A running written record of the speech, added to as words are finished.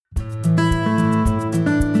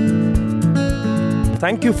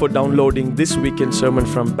Thank you for downloading this weekend sermon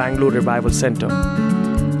from Bangalore Revival Center.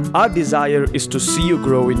 Our desire is to see you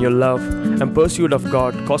grow in your love and pursuit of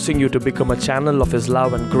God, causing you to become a channel of His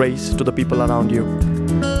love and grace to the people around you.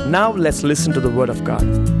 Now let's listen to the Word of God.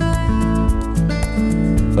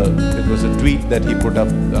 It was a tweet that he put up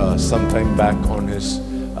some time back on his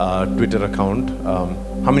Twitter account.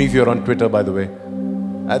 How many of you are on Twitter, by the way?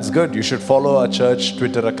 That's good. You should follow our church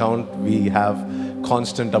Twitter account. We have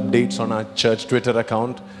constant updates on our church Twitter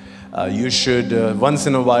account. You should once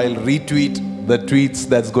in a while retweet the tweets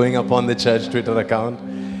that's going up on the church Twitter account.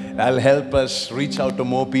 That'll help us reach out to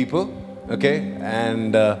more people. Okay?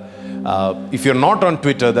 And if you're not on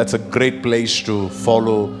Twitter, that's a great place to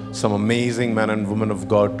follow some amazing men and women of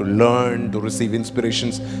God, to learn, to receive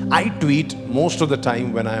inspirations. I tweet most of the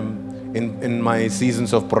time when I'm in my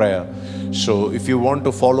seasons of prayer. So if you want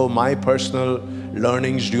to follow my personal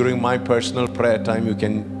learnings during my personal prayer time, you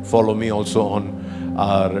can follow me also on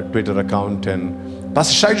our Twitter account. And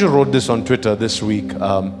Pastor Shaiju wrote this on Twitter this week,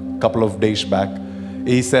 couple of days back.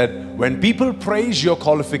 He said, when people praise your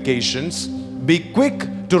qualifications, be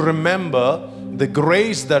quick to remember the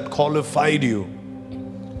grace that qualified you.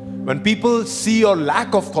 When people see your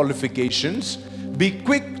lack of qualifications, be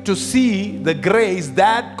quick to see the grace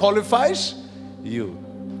that qualifies you.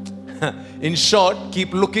 In short,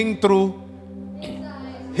 keep looking through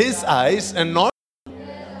His eyes and not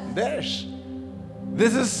theirs.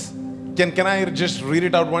 This is, can I just read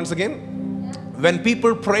it out once again? When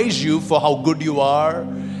people praise you for how good you are,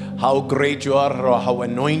 how great you are, or how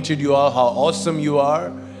anointed you are, how awesome you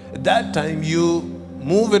are, at that time you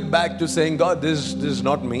move it back to saying, God, this is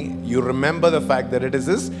not me. You remember the fact that it is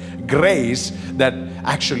His grace that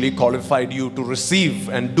actually qualified you to receive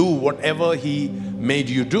and do whatever He made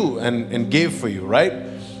you do and gave for you, right?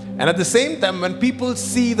 And at the same time, when people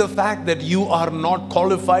see the fact that you are not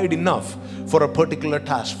qualified enough for a particular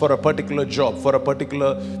task, for a particular job, for a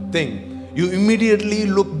particular thing, you immediately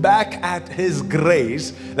look back at His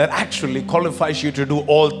grace that actually qualifies you to do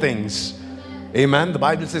all things. Amen. The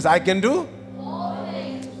Bible says, I can do all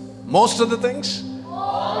things. Most of the things?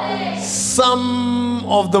 All things. Some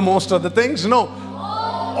of the most of the things? No.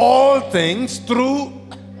 All things through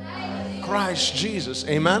Christ Jesus.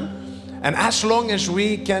 Amen. And as long as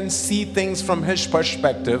we can see things from His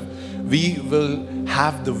perspective, we will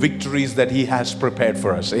have the victories that He has prepared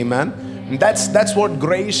for us. Amen. And that's what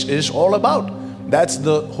grace is all about. That's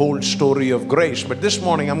the whole story of grace. But this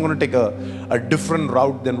morning I'm going to take a different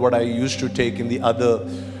route than what I used to take in the other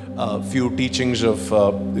few teachings of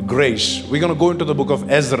grace. We're going to go into the book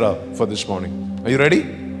of Ezra for this morning. Are you ready?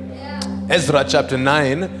 Yeah. Ezra chapter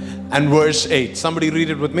 9 and verse 8. Somebody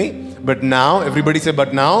read it with me. But now, everybody say,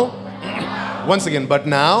 but now. Once again, but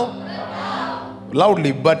now.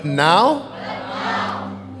 Loudly, but now.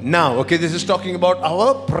 Now, okay, this is talking about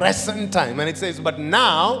our present time. And it says, but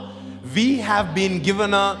now we have been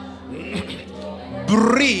given a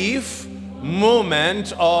brief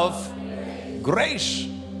moment of grace.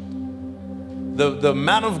 The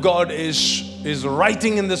man of God is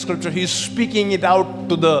writing in the scripture. He's speaking it out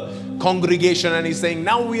to the congregation and he's saying,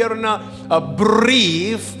 now we are in a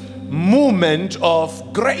brief moment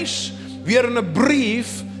of grace. We are in a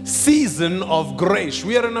brief season of grace.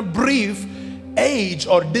 We are in a brief age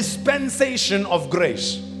or dispensation of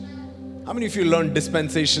grace. How many of you learned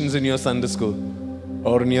dispensations in your Sunday school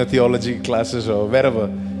or in your theology classes or wherever?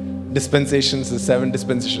 Dispensations, the 7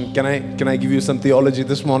 dispensations. Can I give you some theology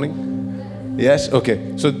this morning? Yes?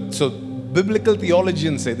 Okay. So biblical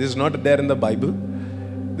theologians say, this is not there in the Bible.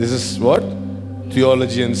 This is what?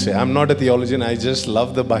 Theologians say. I'm not a theologian. I just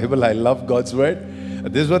love the Bible. I love God's word.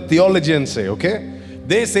 This is what theologians say, okay?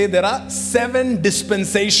 They say there are 7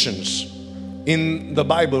 dispensations in the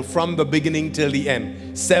Bible from the beginning till the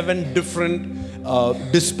end. 7 different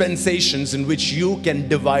dispensations in which you can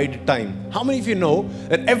divide time. How many of you know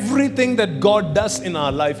that everything that God does in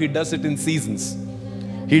our life, He does it in seasons?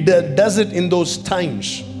 He does it in those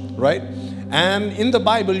times, right? And in the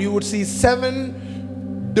Bible, you would see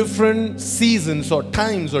 7 different seasons or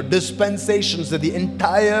times or dispensations that the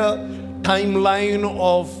entire timeline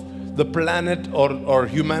of the planet or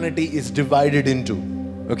humanity is divided into.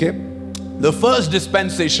 Okay? The first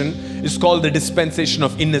dispensation is called the dispensation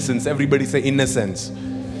of innocence. Everybody say innocence.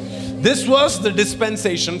 This was the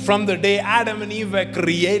dispensation from the day Adam and Eve were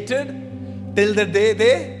created till the day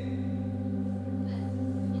they...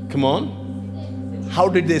 Come on. How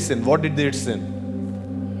did they sin? What did they sin?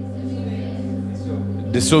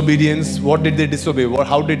 Disobedience. What did they disobey?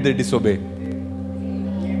 How did they disobey?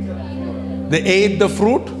 They ate the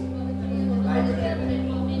fruit.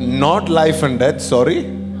 Not life and death,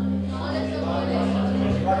 sorry.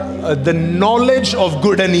 the knowledge of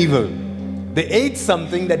good and evil. They ate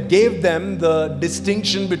something that gave them the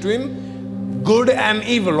distinction between good and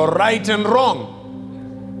evil, or right and wrong.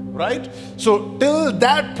 Right? So till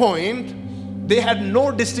that point, they had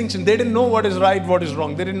no distinction. They didn't know what is right, what is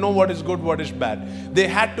wrong. They didn't know what is good, what is bad. They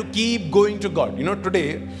had to keep going to God. You know,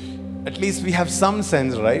 today, at least we have some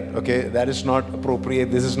sense, right? Okay, that is not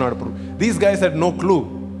appropriate. This is not appropriate. These guys had no clue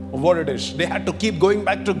of what it is. They had to keep going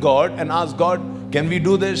back to God and ask God, can we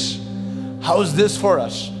do this? How is this for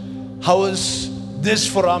us? How is this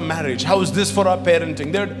for our marriage? How is this for our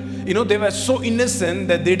parenting? They were so innocent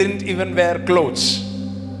that they didn't even wear clothes.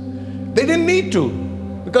 They didn't need to,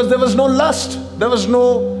 because there was no lust. There was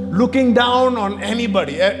no looking down on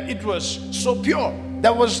anybody. It was so pure.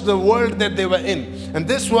 That was the world that they were in. And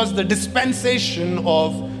this was the dispensation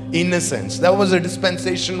of innocence. That was a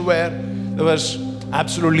dispensation where there was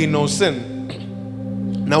absolutely no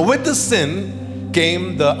sin. Now with the sin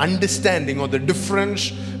came the understanding, or the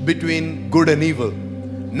difference between good and evil.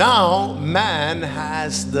 Now man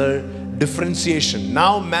has the differentiation.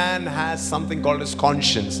 Now man has something called as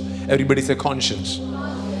conscience. Everybody say conscience.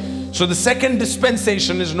 So the second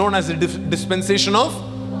dispensation is known as the dispensation of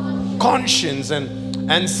conscience.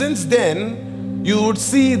 And since then, you would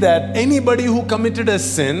see that anybody who committed a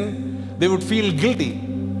sin, they would feel guilty.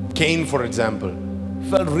 Cain, for example,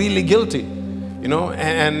 felt really guilty.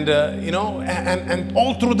 And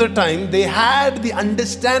all through the time, they had the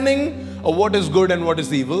understanding of what is good and what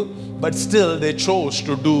is evil, but still they chose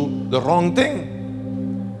to do the wrong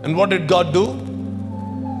thing. And what did God do?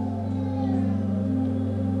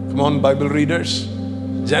 Come on, Bible readers.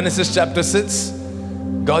 Genesis chapter 6.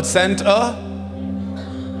 God sent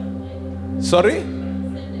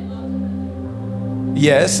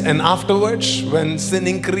Yes, and afterwards, when sin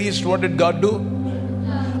increased, what did God do?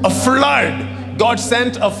 A flood. God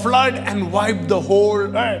sent a flood and wiped the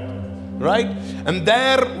whole earth. Right? And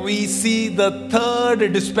there we see the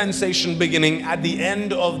third dispensation beginning at the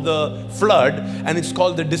end of the flood, and it's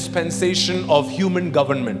called the dispensation of human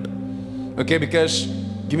government. Okay, because,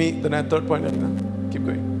 give me the third point. Keep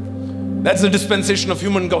going. That's the dispensation of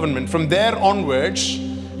human government. From there onwards,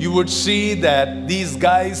 you would see that these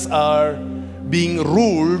guys are being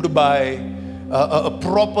ruled by a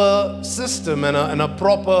proper system and a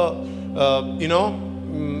proper,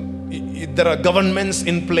 there are governments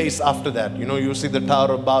in place after that. You see the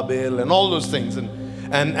Tower of Babel and all those things.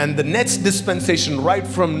 And the next dispensation, right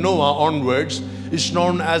from Noah onwards, is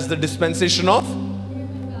known as the dispensation of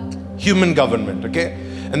human government. Okay?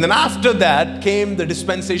 And then after that came the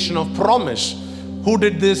dispensation of promise. Who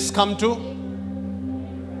did this come to?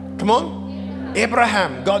 Come on.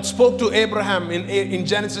 Abraham. God spoke to Abraham in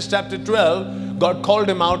Genesis chapter 12. God called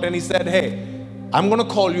him out and he said, hey, I'm going to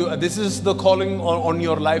call you. This is the calling on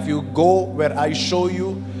your life. You go where I show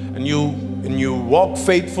you, and you walk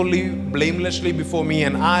faithfully, blamelessly before me,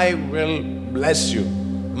 and I will bless you.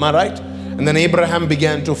 Am I right? And then Abraham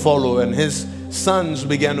began to follow, and his sons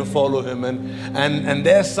began to follow him, and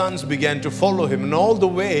their sons began to follow him, and all the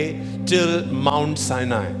way till Mount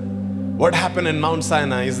Sinai. What happened in Mount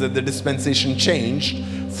Sinai is that the dispensation changed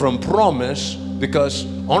from promise, because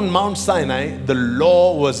on Mount Sinai the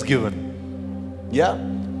law was given. Yeah?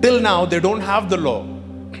 Till now they don't have the law.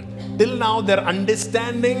 Till now their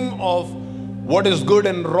understanding of what is good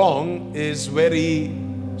and wrong is very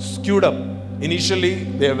skewed up. Initially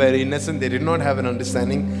they are very innocent. They did not have an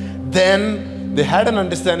understanding. Then they had an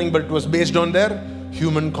understanding, but it was based on their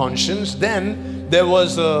human conscience. Then there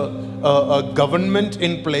was a government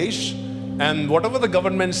in place, and whatever the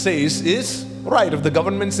government says is right. If the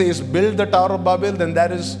government says build the Tower of Babel, then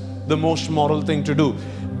that is the most moral thing to do.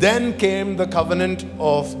 Then came the covenant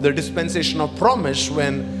of the dispensation of promise,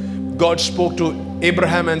 when God spoke to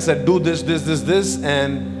Abraham and said, do this,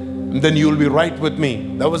 and then you will be right with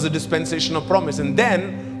me. That was the dispensation of promise. And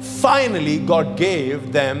then finally God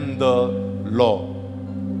gave them the law.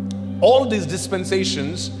 All these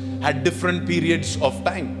dispensations had different periods of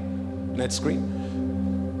time. Next screen.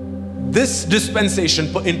 This dispensation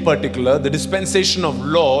in particular, the dispensation of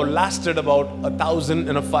law, lasted about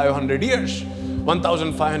 1,500 years.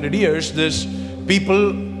 1,500 years, these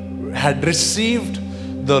people had received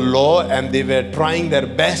the law, and they were trying their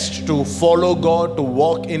best to follow God, to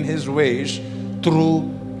walk in His ways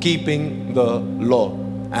through keeping the law.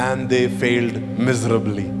 And they failed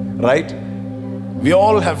miserably, right? We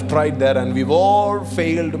all have tried that, and we've all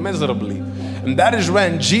failed miserably. And that is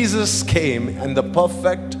when Jesus came, and the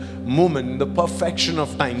perfect moment, the perfection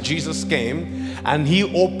of time, Jesus came and He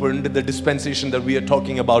opened the dispensation that we are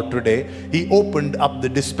talking about today. He opened up the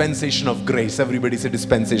dispensation of grace. Everybody say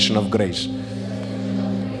dispensation of grace.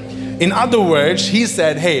 In other words, he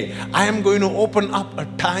said, hey, I am going to open up a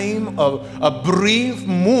time, a brief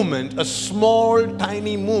moment, a small,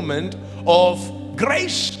 tiny moment of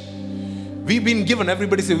grace. We've been given,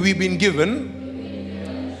 everybody say, we've been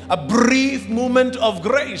given a brief moment of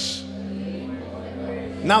grace.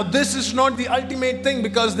 Now, this is not the ultimate thing,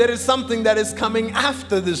 because there is something that is coming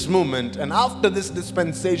after this moment and after this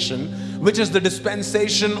dispensation, which is the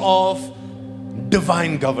dispensation of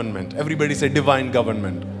divine government. Everybody say divine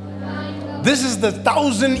government. This is the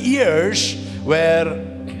 1,000 years where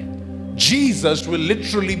Jesus will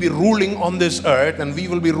literally be ruling on this earth, and we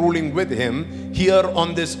will be ruling with him here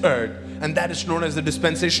on this earth. And that is known as the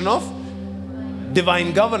dispensation of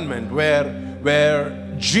divine government,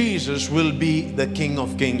 where Jesus will be the King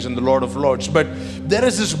of Kings and the Lord of Lords. But there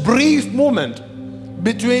is this brief moment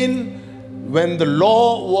between when the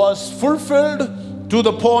law was fulfilled to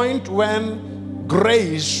the point when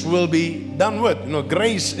grace will be done with.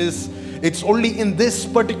 Grace it's only in this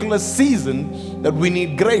particular season that we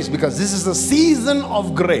need grace, because this is a season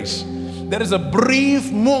of grace. There is a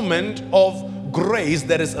brief moment of grace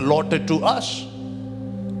that is allotted to us.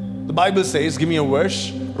 The Bible says, give me a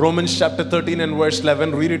verse, Romans chapter 13 and verse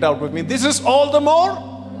 11, read it out with me. This is all the more,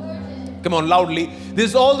 come on loudly,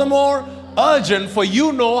 this is all the more urgent, for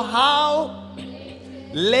you know how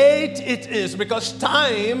late it is, because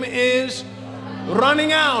time is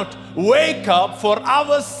running out. Wake up, for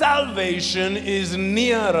our salvation is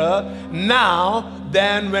nearer now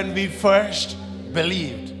than when we first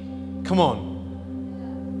believed. Come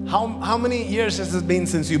on. How many years has it been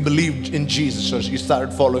since you believed in Jesus, or you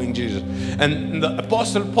started following Jesus? And the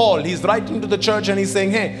Apostle Paul, he's writing to the church and he's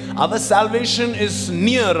saying, hey, our salvation is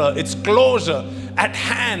nearer, it's closer at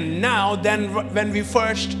hand now than when we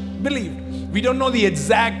first believed. We don't know the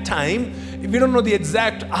exact time, we don't know the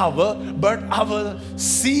exact hour, but our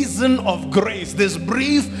season of grace, this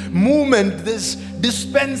brief moment, this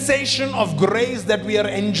dispensation of grace that we are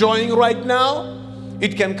enjoying right now,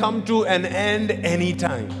 it can come to an end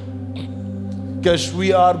anytime, because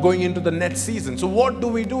we are going into the next season. So what do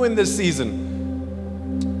we do in this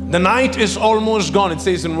season? The night is almost gone, it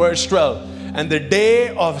says in verse 12. And the day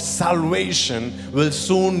of salvation will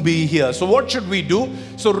soon be here. So what should we do?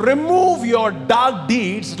 So remove your dark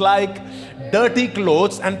deeds like dirty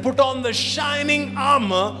clothes and put on the shining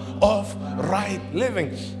armor of right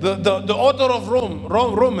living. The author of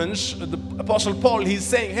Romans, the Apostle Paul, he's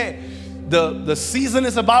saying, hey, the season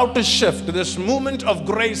is about to shift. This moment of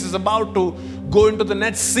grace is about to go into the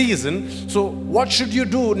next season. So what should you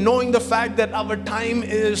do, knowing the fact that our time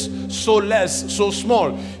is so less, so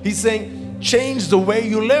small? He's saying, change the way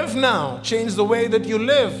you live now. Change the way that you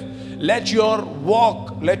live. Let your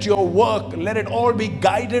walk, let your work, let it all be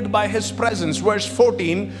guided by His presence. Verse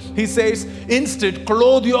 14, he says, instead,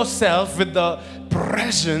 clothe yourself with the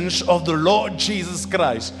presence of the Lord Jesus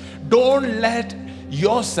Christ. Don't let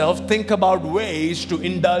yourself think about ways to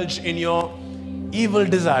indulge in your evil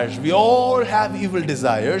desires. We all have evil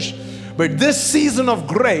desires, but this season of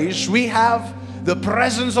grace, we have the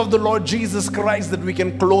presence of the Lord Jesus Christ that we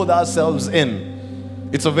can clothe ourselves in.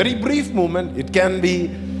 It's a very brief moment. It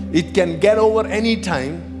can get over any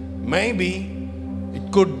time. Maybe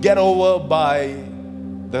it could get over by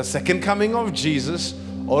the second coming of Jesus,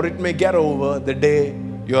 or it may get over the day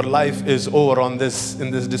your life is over in this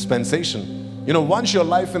dispensation. Once your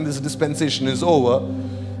life in this dispensation is over,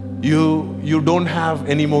 you don't have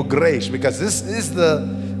any more grace, because this is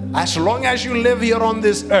as long as you live here on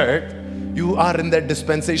this earth, you are in that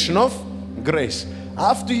dispensation of grace.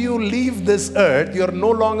 After you leave this earth, you're no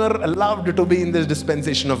longer allowed to be in this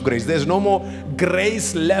dispensation of grace. There's no more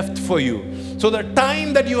grace left for you. So the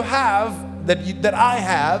time that you have, that I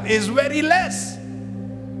have, is very less.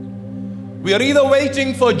 We are either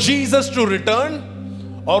waiting for Jesus to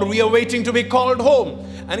return, or we are waiting to be called home.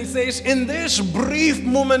 And he says, in this brief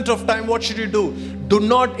moment of time, what should you do? Do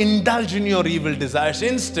not indulge in your evil desires.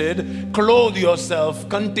 Instead, clothe yourself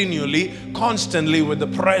continually, constantly with the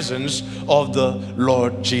presence of the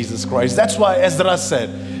Lord Jesus Christ. That's why Ezra said,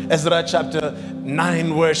 Ezra chapter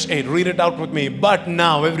 9 verse 8, read it out with me. But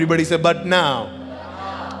now, everybody say, but now,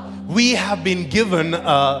 we have been given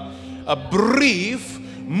a brief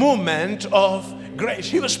moment of grace.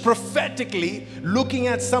 He was prophetically looking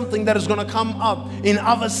at something that is going to come up in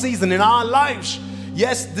our season, in our lives.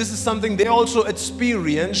 Yes, this is something they also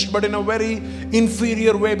experienced, but in a very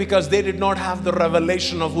inferior way, because they did not have the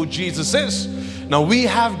revelation of who Jesus is. Now we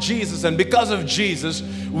have Jesus, and because of Jesus,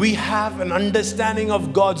 we have an understanding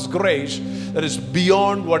of God's grace that is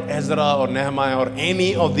beyond what Ezra or Nehemiah or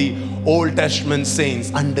any of the Old Testament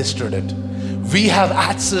saints understood it. We have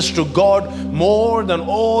access to God more than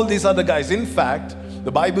all these other guys. In fact,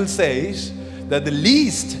 The Bible says that the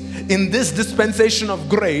least in this dispensation of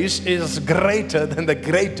grace is greater than the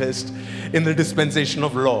greatest in the dispensation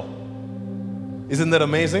of law. Isn't that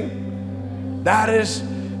amazing? That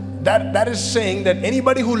is saying that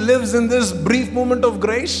anybody who lives in this brief moment of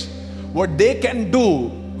grace, what they can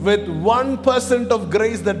do with 1% of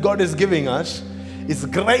grace that God is giving us is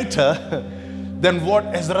greater than what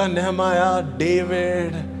Ezra, Nehemiah,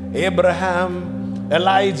 David, Abraham,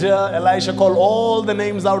 Elijah, Elisha, call all the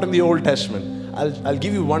names out in the Old Testament. I'll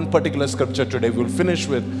give you one particular scripture today. We'll finish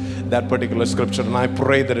with that particular scripture, and I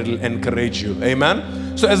pray that it'll encourage you.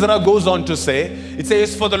 Amen. So Ezra goes on to say, it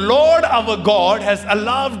says, for the Lord our God has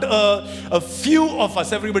allowed a few of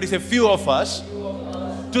us, everybody say few of us,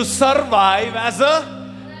 to survive as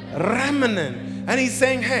a remnant. And he's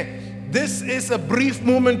saying, hey, this is a brief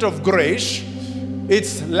moment of grace.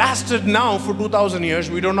 It's lasted now for 2,000 years.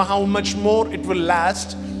 We don't know how much more it will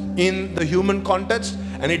last in the human context.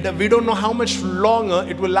 And we don't know how much longer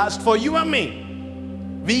it will last for you and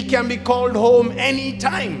me. We can be called home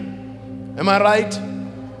anytime. Am I right?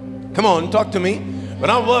 Come on, talk to me.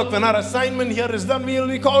 When our work, when our assignment here is done, we will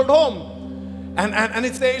be called home. And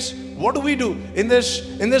it says, what do we do? In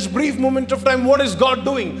this brief moment of time, what is God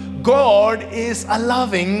doing? God is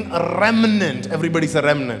allowing a remnant. Everybody's a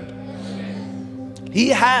remnant. He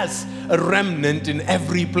has a remnant in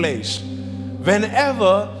every place.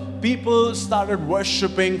 Whenever people started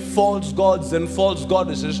worshiping false gods and false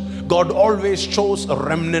goddesses, God always chose a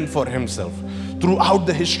remnant for himself. Throughout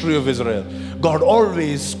the history of Israel, God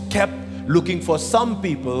always kept looking for some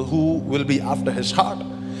people who will be after his heart,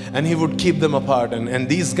 and he would keep them apart, and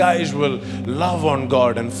these guys will love on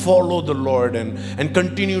God and follow the Lord and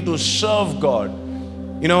continue to serve God.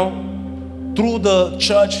 You know, through the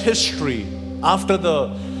church history, after the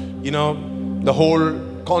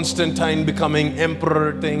whole Constantine becoming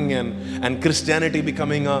emperor thing and Christianity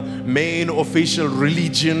becoming a main official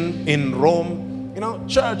religion in Rome,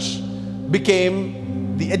 church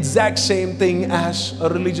became the exact same thing as a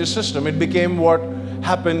religious system. It became what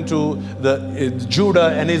happened to the Judah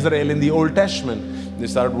and Israel in the Old Testament. They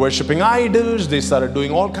started worshiping idols, they started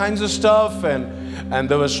doing all kinds of stuff, and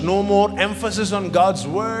there was no more emphasis on God's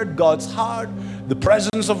word, God's heart, the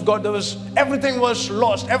presence of God. Everything was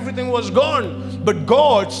lost, everything was gone. But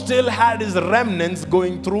God still had his remnants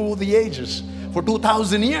going through the ages. For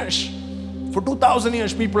 2,000 years. For 2,000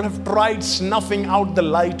 years, people have tried snuffing out the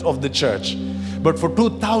light of the church. But for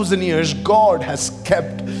 2,000 years, God has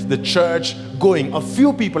kept the church going. A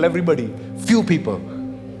few people, everybody, few people.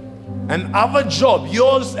 And our job,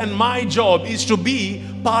 yours and my job, is to be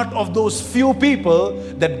part of those few people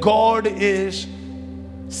that God is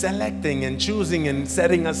selecting and choosing and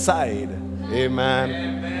setting aside.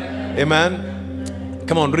 Amen. Amen.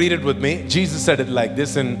 Come on, read it with me. Jesus said it like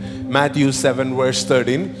this in Matthew 7 verse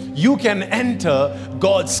 13. You can enter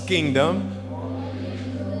God's kingdom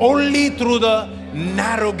only through the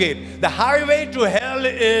narrow gate. The highway to hell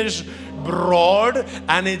is broad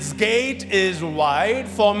and its gate is wide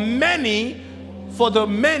for many,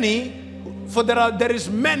 there is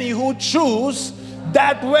many who choose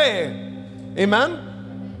that way. Amen.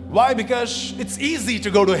 Why? Because it's easy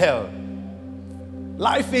to go to hell.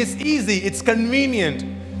 Life is easy, it's convenient.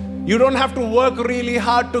 You don't have to work really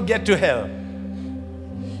hard to get to hell.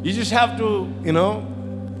 You just have to,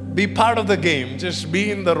 be part of the game. Just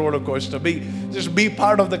be in the roller coaster. Just be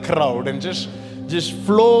part of the crowd and just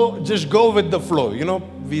flow, just go with the flow.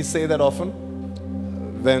 We say that often.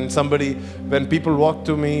 When people walk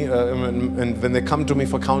to me and when they come to me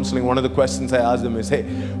for counseling, one of the questions I ask them is, hey,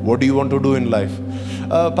 what do you want to do in life?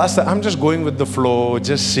 Pastor, I'm just going with the flow,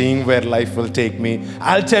 just seeing where life will take me.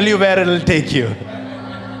 I'll tell you where it'll take you.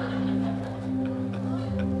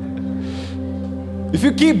 If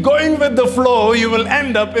you keep going with the flow, you will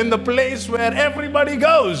end up in the place where everybody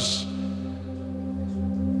goes.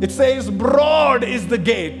 It says broad is the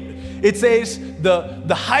gate. It says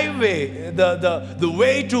the highway, the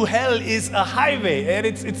way to hell is a highway. And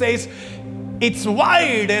it says it's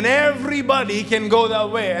wide and everybody can go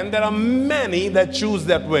that way. And there are many that choose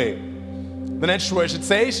that way. The next verse it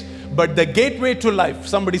says, but the gateway to life,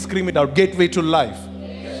 somebody scream it out, gateway to life.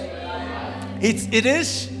 It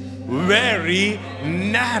is very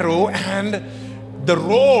narrow and the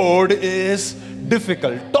road is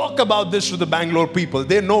difficult. Talk about this to the Bangalore people.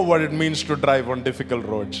 They know what it means to drive on difficult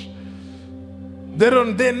roads.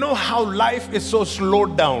 They know how life is so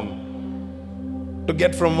slowed down to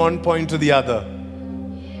get from one point to the other.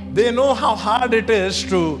 They know how hard it is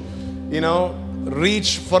to,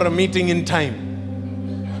 reach for a meeting in time.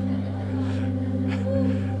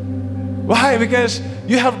 Why? Because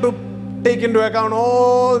you have to take into account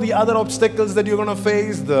all the other obstacles that you're going to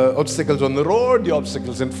face, the obstacles on the road, the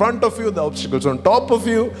obstacles in front of you, the obstacles on top of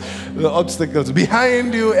you, the obstacles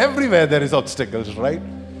behind you. Everywhere there is obstacles, right?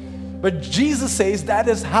 But Jesus says that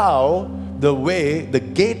is how the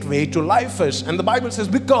gateway to life is. And the Bible says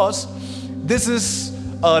because this is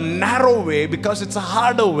a narrow way, because it's a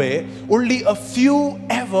harder way, only a few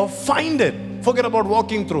ever find it. Forget about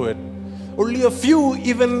walking through it. Only a few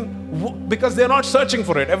because they're not searching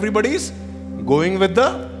for it. Everybody's going with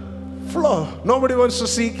the flow. Nobody wants to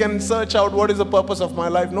seek and search out what is the purpose of my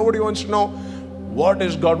life. Nobody wants to know what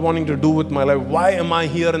is God wanting to do with my life. Why am I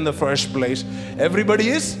here in the first place? Everybody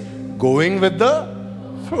is going with the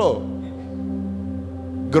flow.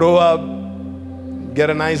 Grow up, get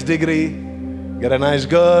a nice degree, get a nice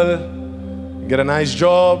girl, get a nice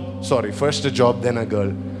job. Sorry, first a job, then a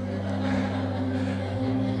girl.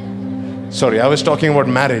 Sorry, I was talking about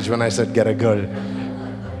marriage when I said get a girl.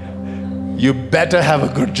 You better have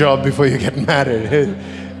a good job before you get married.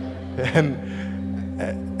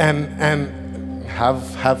 and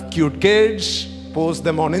have cute kids, post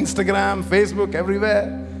them on Instagram, Facebook,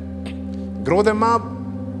 everywhere. Grow them up,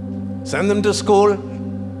 send them to school.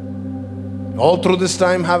 All through this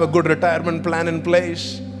time, have a good retirement plan in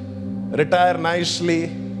place. Retire nicely.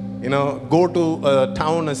 Go to a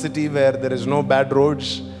town, a city where there is no bad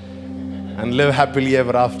roads, and live happily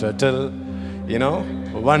ever after till,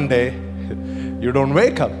 one day you don't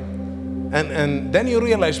wake up. And then you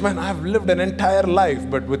realize, man, I've lived an entire life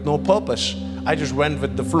but with no purpose. I just went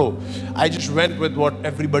with the flow. I just went with what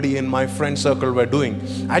everybody in my friend circle were doing.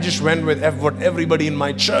 I just went with what everybody in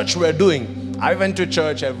my church were doing. I went to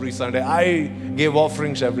church every Sunday. I gave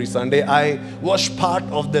offerings every Sunday. I was part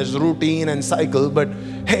of this routine and cycle. But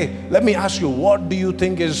hey, let me ask you, what do you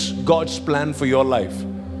think is God's plan for your life?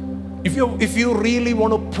 If you really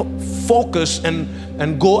want to focus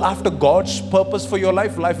and go after God's purpose for your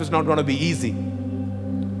life, life is not going to be easy.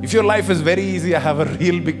 If your life is very easy, I have a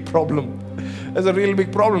real big problem. There's a real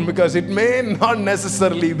big problem because it may not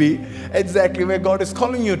necessarily be exactly where God is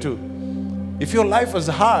calling you to. If your life is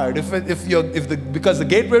hard, because the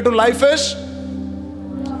gateway to life is,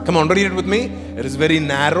 come on, read it with me. It is very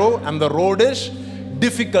narrow and the road is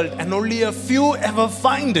difficult and only a few ever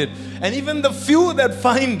find it. And even the few that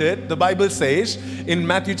find it, the Bible says in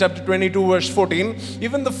Matthew chapter 22 verse 14,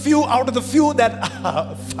 even the few out of the few that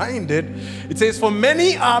find it, it says, for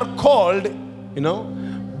many are called,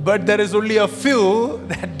 but there is only a few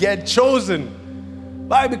that get chosen.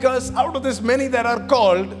 Why? Because out of this many that are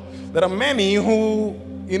called, there are many who,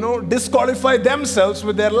 disqualify themselves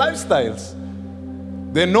with their lifestyles.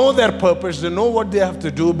 They know their purpose, they know what they have to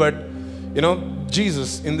do, but,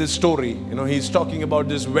 Jesus in this story, he's talking about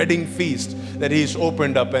this wedding feast that he's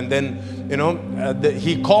opened up, and then,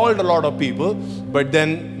 he called a lot of people, but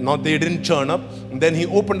then they didn't turn up. And then he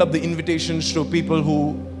opened up the invitations to people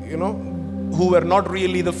who were not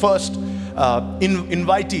really the first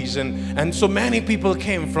invitees. And so many people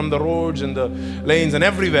came from the roads and the lanes and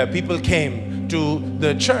everywhere. People came to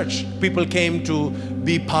the church. People came to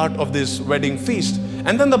be part of this wedding feast.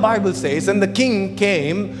 And then the Bible says, and the king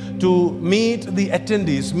came to meet the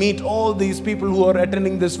attendees, meet all these people who are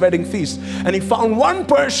attending this wedding feast. And he found one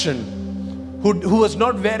person who was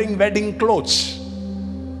not wearing wedding clothes.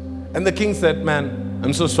 And the king said, man,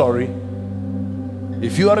 I'm so sorry.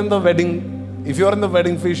 If you are in the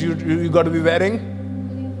wedding feast, you got to be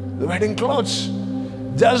wearing the wedding clothes.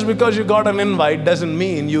 Just because you got an invite doesn't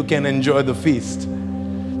mean you can enjoy the feast.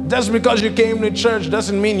 Just because you came to church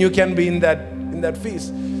doesn't mean you can be in that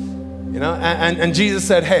feast. And Jesus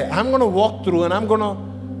said, hey, I'm going to walk through and I'm going to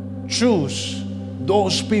choose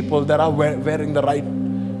those people that are wearing the right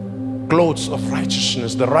clothes of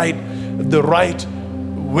righteousness, the right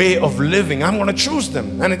way of living. I'm going to choose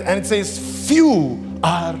them. And it says, few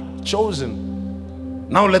are chosen.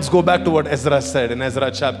 Now let's go back to what Ezra said in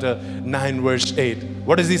Ezra chapter 9 verse 8.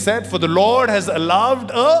 What does he say? For the Lord has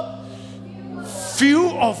allowed a few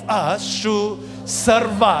of us to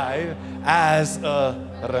survive as a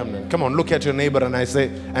remnant. Come on, look at your neighbor and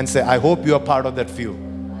say, I hope you are part of that few.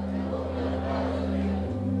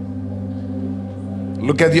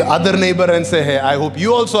 Look at your other neighbor and say, hey, I hope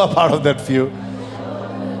you also are part of that few.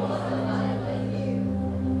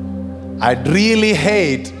 I'd really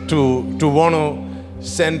hate to want to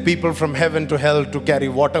send people from heaven to hell to carry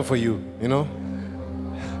water for you,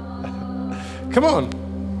 Come on.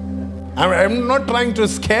 I'm not trying to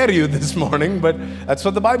scare you this morning, but that's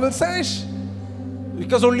what the Bible says.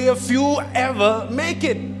 Because only a few ever make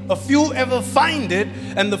it. A few ever find it,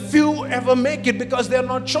 and the few ever make it because they are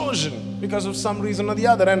not chosen because of some reason or the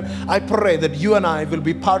other. And I pray that you and I will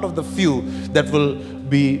be part of the few that will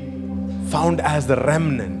be found as the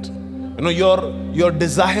remnant. You know, your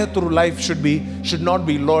desire through life should not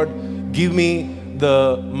be, Lord, give me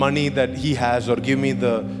the money that he has, or give me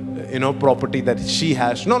the property that she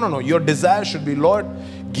has. No. Your desire should be, Lord,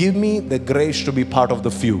 give me the grace to be part of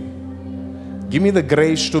the few. Give me the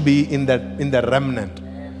grace to be in the remnant.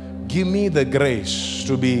 Give me the grace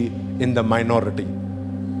to be in the minority.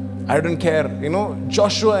 I don't care.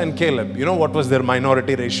 Joshua and Caleb, what was their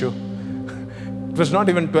minority ratio? It was not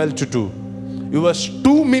even 12-2. It was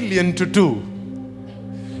 2 million to 2.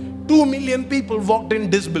 2 million people walked in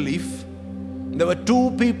disbelief. There were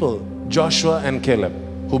 2 people, Joshua and Caleb,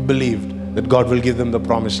 who believed that God will give them the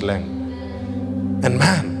promised land. And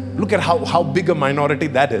man, look at how big a minority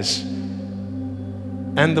that is.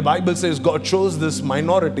 And the Bible says God chose this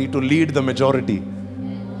minority to lead the majority.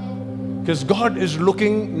 Because God is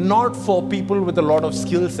looking not for people with a lot of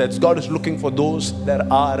skill sets. God is looking for those that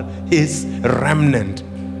are His remnant.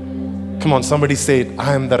 Come on, somebody say it.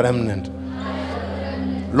 I am the remnant.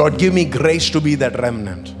 Lord, give me grace to be that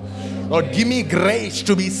remnant. Lord, give me grace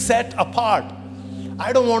to be set apart.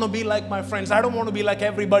 I don't want to be like my friends. I don't want to be like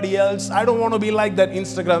everybody else. I don't want to be like that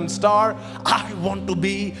Instagram star. I want to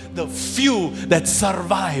be the few that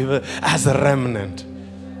survive as a remnant.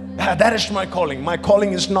 That is my calling. My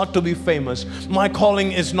calling is not to be famous. My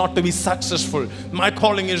calling is not to be successful. My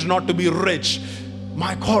calling is not to be rich.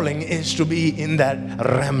 My calling is to be in that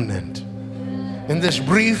remnant. In this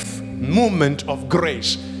brief moment of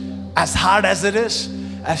grace, as hard as it is,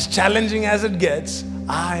 as challenging as it gets,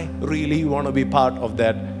 I really want to be part of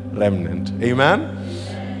that remnant. Amen?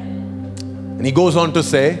 And he goes on to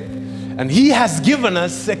say, and He has given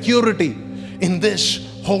us security in this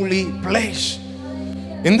holy place.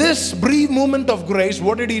 In this brief moment of grace,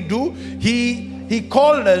 what did He do? He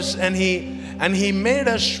called us and He made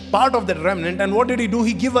us part of that remnant. And what did He do?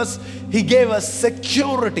 He gave us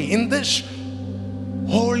security in this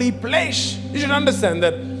holy place. You should understand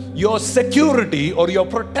that your security or your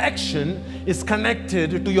protection is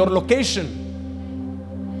connected to your location.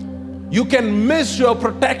 You can miss your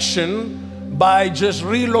protection by just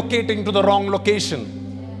relocating to the wrong location.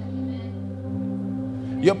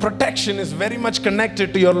 Your protection is very much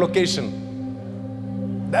connected to your location.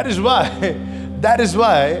 That is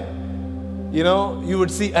why, you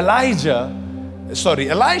would see Elisha.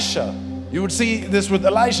 You would see this with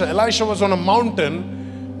Elisha. Elisha was on a mountain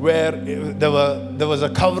where there was a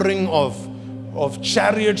covering of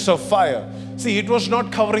chariots of fire. See, it was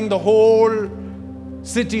not covering the whole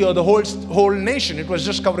city or the whole nation. It was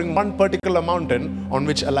just covering one particular mountain on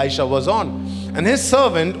which Elisha was on. And his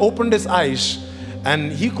servant opened his eyes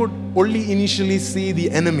and he could only initially see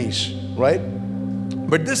the enemies, right?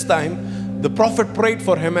 But this time, the prophet prayed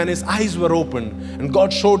for him and his eyes were open. And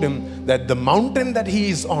God showed him that the mountain that he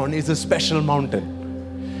is on is a special mountain.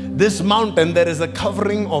 This mountain, there is a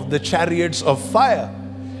covering of the chariots of fire.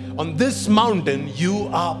 On this mountain, you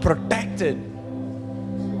are protected.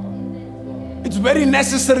 It's very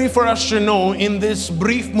necessary for us to know in this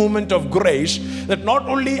brief moment of grace that not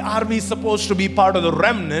only are we supposed to be part of the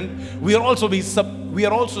remnant, we are also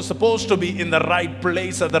supposed to be in the right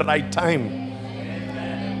place at the right time.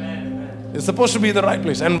 It's supposed to be the right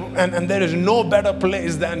place. And there is no better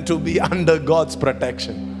place than to be under God's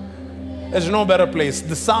protection. There's no better place.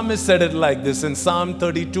 The psalmist said it like this in Psalm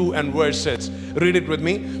 32 and verse 6. Read it with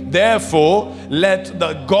me. Therefore, let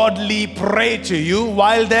the godly pray to you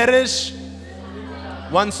while there is...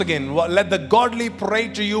 Once again, let the godly pray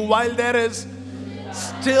to you while there is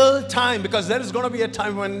still time. Because there is going to be a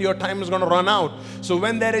time when your time is going to run out. So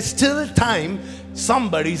when there is still time,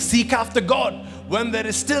 somebody seek after God. When there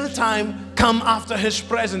is still time, come after His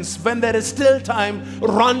presence. When there is still time,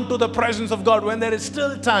 run to the presence of God. When there is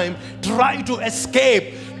still time, try to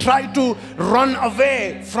escape. Try to run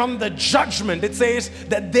away from the judgment. It says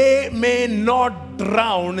that they may not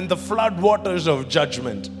drown in the flood waters of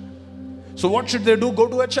judgment. So what should they do? Go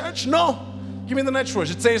to a church? No. Give me the next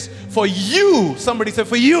verse. It says, for you, somebody say,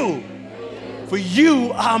 for you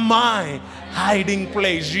are my hiding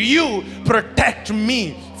place. You protect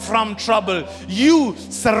me from trouble. You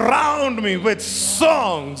surround me with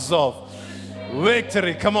songs of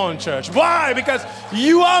victory. Come on, church. Why? Because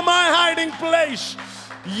you are my hiding place.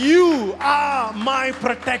 You are my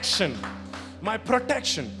protection. My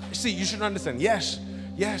protection. See, you should understand. Yes.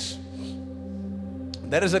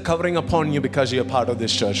 There is a covering upon you because you're part of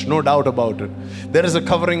this church. No doubt about it. There is a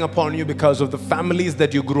covering upon you because of the families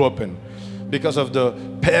that you grew up in. Because of the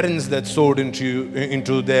parents that sowed into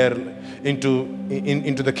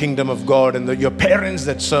the kingdom of God, and your parents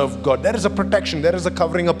that served God. There is a protection, there is a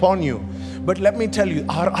covering upon you. But let me tell you,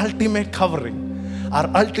 our ultimate covering,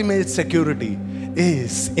 our ultimate security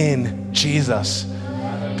is in Jesus.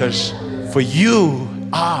 Because for you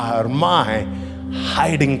are my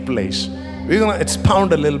hiding place. We're going to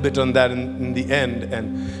expound a little bit on that in the end.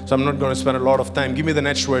 And so I'm not going to spend a lot of time. Give me the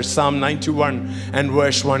next verse, Psalm 91 and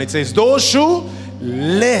verse 1. It says, those who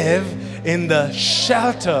live in the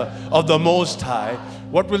shelter of the Most High,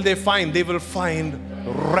 what will they find? They will find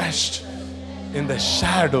rest in the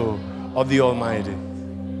shadow of the Almighty.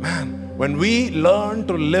 Man, when we learn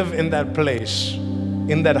to live in that place,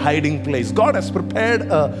 in that hiding place, God has prepared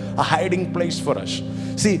a hiding place for us.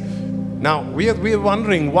 See, now we are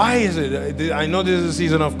wondering, why is it? I know this is a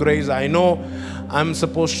season of grace. I know I'm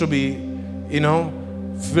supposed to be,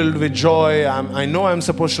 filled with joy. I know I'm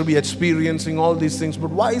supposed to be experiencing all these things.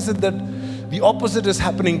 But why is it that the opposite is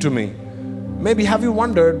happening to me? Maybe have you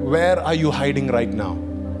wondered, where are you hiding right now?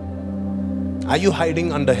 Are you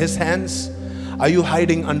hiding under His hands? Are you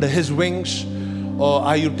hiding under His wings? Or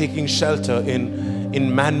are you taking shelter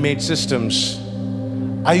in man-made systems?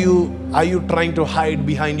 Are you trying to hide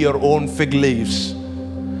behind your own fig leaves?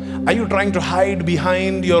 Are you trying to hide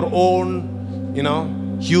behind your own,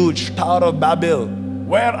 huge Tower of Babel?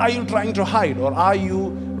 Where are you trying to hide? Or are you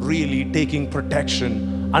really taking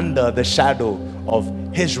protection under the shadow of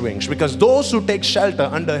His wings? Because those who take shelter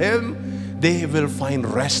under Him, they will find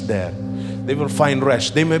rest there. They will find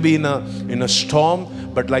rest. They may be in a storm,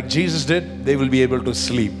 but like Jesus did, they will be able to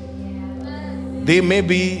sleep. They may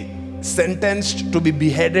be sentenced to be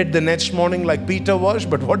beheaded the next morning like Peter was,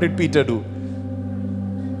 but what did Peter do?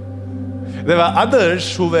 There were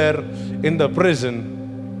others who were in the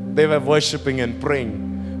prison. They were worshiping and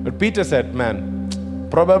praying. But Peter said, man,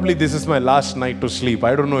 probably this is my last night to sleep.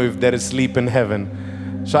 I don't know if there is sleep in heaven,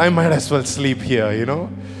 so I might as well sleep here,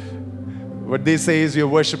 What they say is you're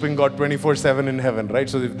worshiping God 24/7 in heaven, right?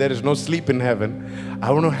 So if there is no sleep in heaven,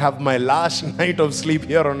 I want to have my last night of sleep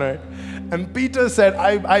here on earth. And Peter said,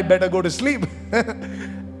 I better go to sleep.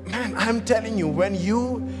 Man, I'm telling you, when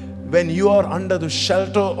you are under the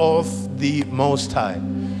shelter of the Most High,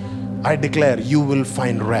 I declare you will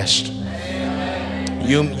find rest.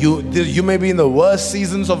 You may be in the worst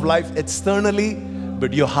seasons of life externally,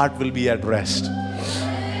 but your heart will be at rest.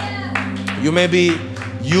 You may be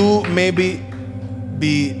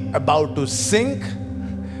about to sink.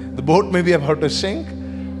 The boat may be about to sink,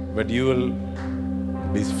 but you will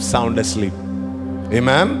be sound asleep.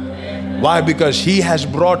 Amen? Why? Because He has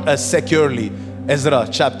brought us securely. Ezra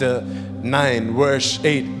chapter 9 verse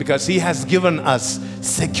 8. Because He has given us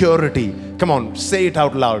security. Come on, say it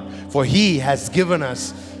out loud. For He has given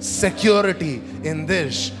us security in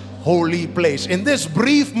this holy place. In this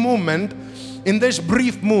brief moment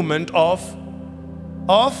of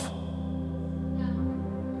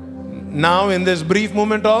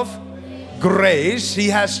grace, He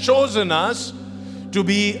has chosen us to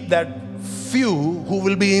be that few who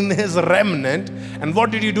will be in His remnant. And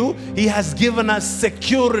what did He do? He has given us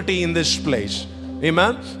security in this place.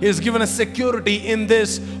 Amen. He has given us security in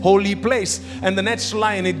this holy place. And the next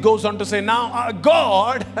line, it goes on to say, now our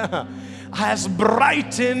God has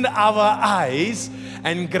brightened our eyes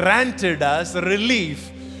and granted us relief.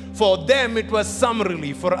 For them it was some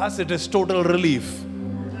relief. For us it is total relief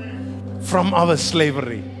from our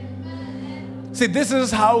slavery. See, this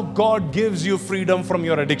is how God gives you freedom from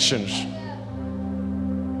your addictions.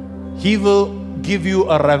 He will give you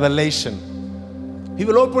a revelation. He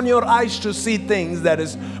will open your eyes to see things that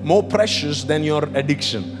is more precious than your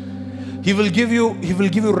addiction. He will give you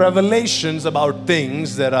revelations about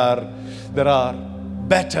things that are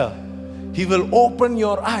better. He will open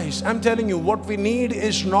your eyes. I'm telling you, what we need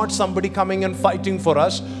is not somebody coming and fighting for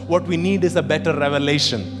us. What we need is a better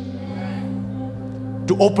revelation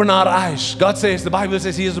to open our eyes. God says, the Bible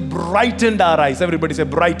says He has brightened our eyes. Everybody say,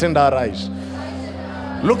 brightened our eyes.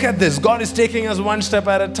 Look at this. God is taking us one step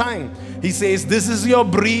at a time. He says, this is your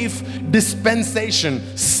brief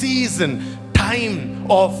dispensation, season, time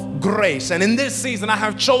of grace. And in this season, I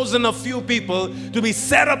have chosen a few people to be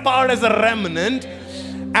set apart as a remnant.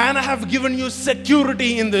 And I have given you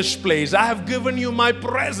security in this place. I have given you my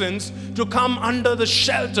presence to come under the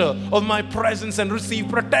shelter of my presence and receive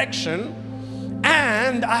protection.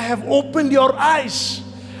 And I have opened your eyes.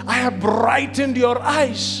 I have brightened your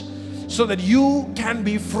eyes so that you can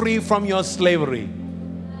be free from your slavery.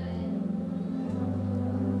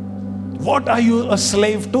 What are you a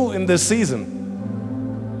slave to in this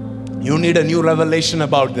season? You need a new revelation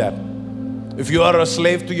about that. If you are a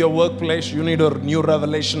slave to your workplace, you need a new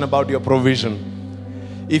revelation about your provision.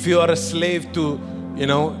 If you are a slave to,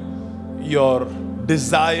 your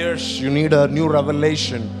desires, you need a new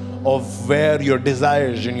revelation of where your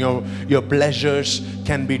desires and your pleasures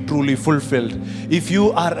can be truly fulfilled. If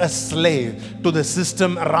you are a slave to the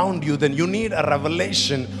system around you, then you need a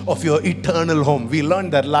revelation of your eternal home. We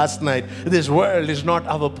learned that last night. This world is not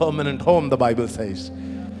our permanent home, the Bible says.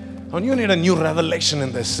 And you need a new revelation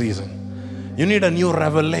in this season. You need a new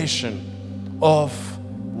revelation of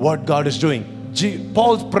what God is doing.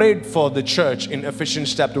 Paul prayed for the church in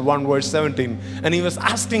Ephesians chapter 1 verse 17, and he was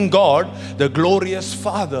asking God, the glorious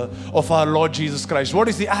Father of our Lord Jesus Christ. What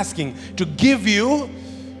is he asking? To give you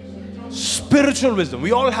spiritual wisdom.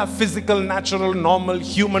 We all have physical, natural, normal,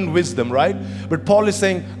 human wisdom, right? But Paul is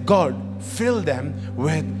saying, God, fill them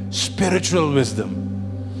with spiritual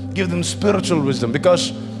wisdom. Give them spiritual wisdom,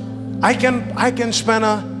 because I can spend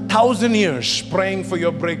 1,000 years praying for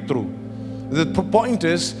your breakthrough. The point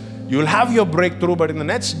is, you will have your breakthrough, but in the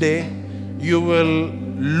next day, you will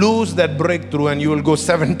lose that breakthrough and you will go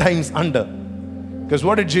 7 times under. Because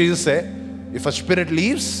what did Jesus say? If a spirit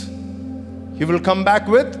leaves, he will come back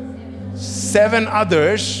with 7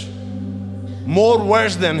 others more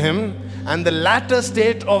worse than him, and the latter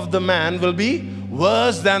state of the man will be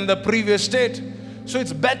worse than the previous state. So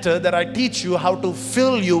it's better that I teach you how to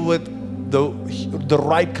fill you with the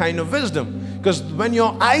right kind of wisdom. Because when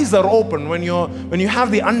your eyes are open, when you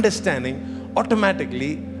have the understanding,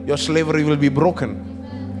 automatically your slavery will be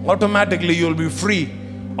broken. Automatically you will be free.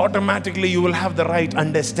 Automatically you will have the right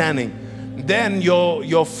understanding. Then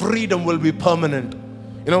your freedom will be permanent.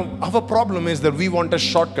 You know, our problem is that we want a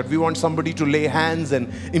shortcut. We want somebody to lay hands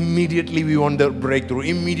and immediately we want the breakthrough.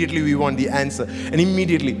 Immediately we want the answer. And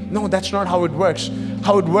immediately, no, that's not how it works.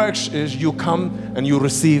 How it works is you come and you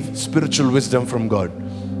receive spiritual wisdom from God.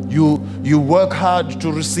 You work hard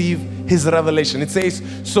to receive His revelation. It says,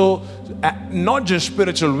 so not just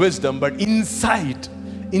spiritual wisdom, but insight,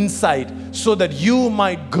 so that you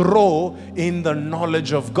might grow in the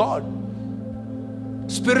knowledge of God.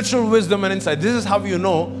 Spiritual wisdom and insight. This is how you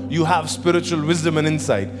know you have spiritual wisdom and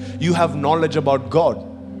insight. You have knowledge about God.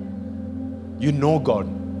 You know God.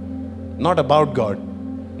 Not about God.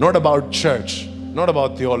 Not about church. Not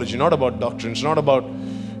about theology. Not about doctrines. Not about,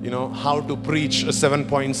 how to preach a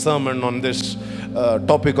 7-point sermon on this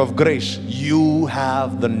topic of grace. You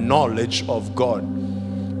have the knowledge of God.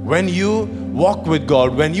 When you walk with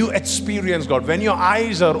God, when you experience God, when your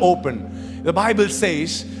eyes are open, the Bible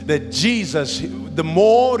says that Jesus, the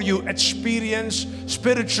more you experience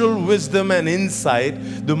spiritual wisdom and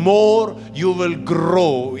insight, the more you will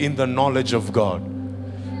grow in the knowledge of God.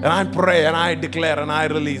 And I pray and I declare and I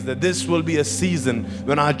release that this will be a season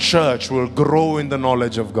when our church will grow in the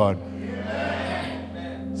knowledge of God.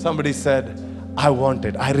 Amen. Somebody said, I want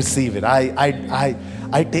it. I receive it.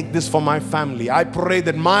 I take this for my family. I pray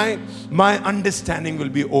that my understanding will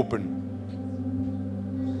be open.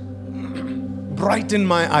 Brighten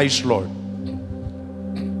my eyes, Lord.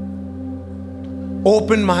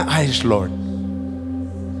 Open my eyes, Lord.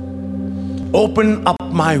 Open up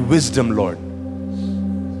my wisdom, Lord.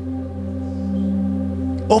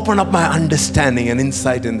 Open up my understanding and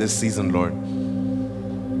insight in this season, Lord.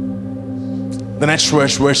 The next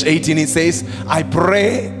verse, verse 18, it says, I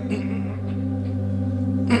pray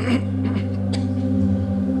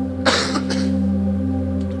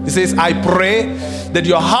it says, I pray that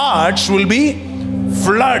your hearts will be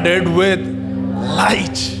flooded with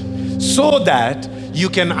light, so that you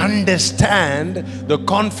can understand the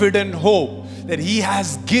confident hope that He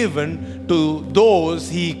has given to those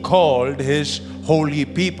He called His holy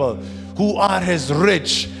people, who are His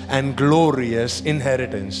rich and glorious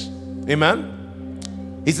inheritance. Amen.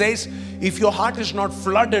 He says, if your heart is not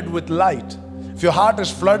flooded with light, if your heart is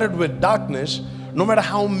flooded with darkness, no matter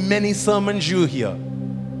how many sermons you hear,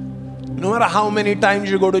 no matter how many times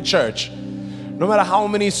you go to church, no matter how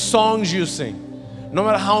many songs you sing, no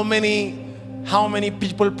matter how many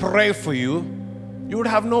people pray for you, you would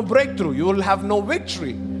have no breakthrough. You will have no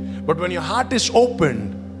victory. But when your heart is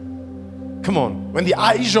opened, come on, when the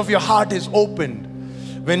eyes of your heart is opened,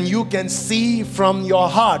 when you can see from your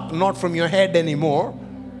heart, not from your head anymore,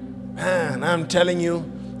 man, I'm telling you,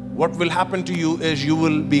 what will happen to you is you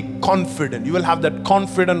will be confident. You will have that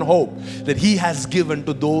confident hope that He has given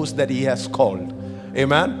to those that He has called.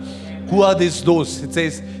 Amen. Who are those? It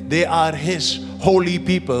says they are His holy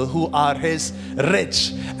people, who are His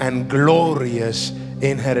rich and glorious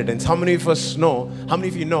inheritance. How many of us know, how many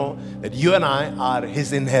of you know that you and I are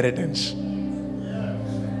His inheritance?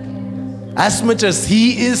 As much as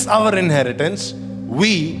He is our inheritance,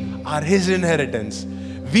 we are His inheritance.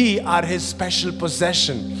 We are His special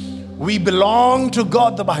possession. We belong to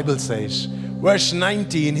God, the Bible says. Verse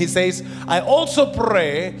 19, he says, I also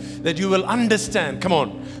pray that you will understand, come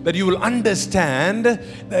on, that you will understand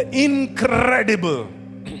the incredible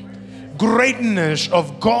greatness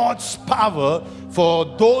of God's power for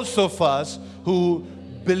those of us who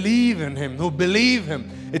believe in Him, who believe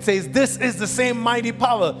Him. It says, this is the same mighty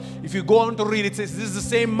power. If you go on to read, it says, this is the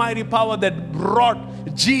same mighty power that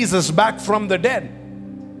brought Jesus back from the dead.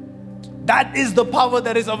 That is the power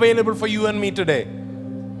that is available for you and me today.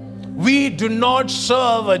 We do not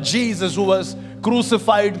serve a Jesus who was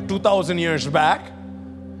crucified 2,000 years back.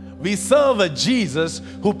 We serve a Jesus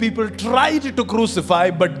who people tried to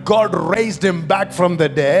crucify, but God raised Him back from the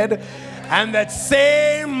dead. And that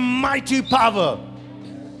same mighty power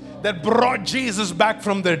that brought Jesus back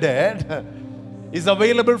from the dead is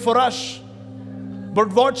available for us.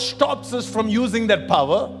 But what stops us from using that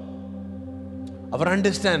power? Our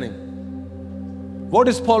understanding. What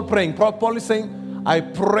is Paul praying? Paul is saying, I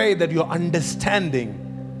pray that your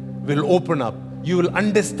understanding will open up. You will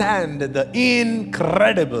understand the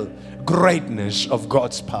incredible greatness of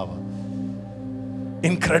God's power.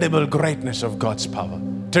 Incredible greatness of God's power.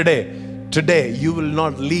 Today, you will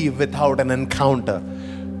not leave without an encounter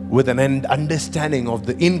with an understanding of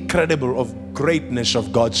the incredible of greatness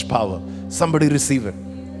of God's power. Somebody receive it.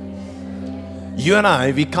 You and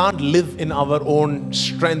I, we can't live in our own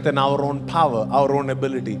strength and our own power, our own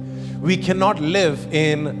ability. We cannot live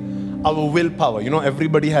in our willpower. You know,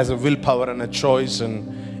 everybody has a willpower and a choice,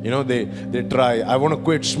 and you know, they try, I want to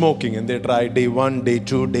quit smoking, and they try day 1, day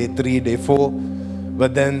 2, day 3, day 4,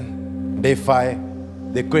 but then day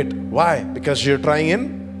 5, they quit. Why? Because you're trying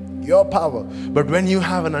in your power. But when you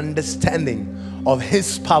have an understanding of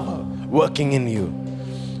His power working in you,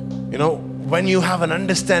 you know, when you have an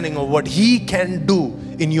understanding of what He can do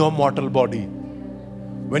in your mortal body,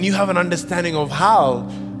 when you have an understanding of how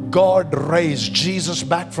God raised Jesus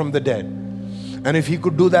back from the dead, and if He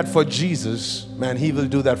could do that for Jesus, man, He will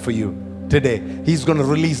do that for you today. He's going to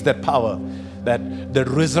release that power, that the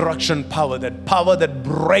resurrection power, that power that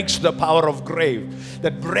breaks the power of grave,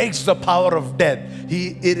 that breaks the power of death.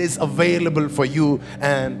 It is available for you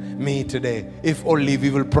and me today, if only we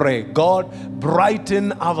will pray. God,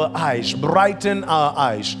 brighten our eyes, brighten our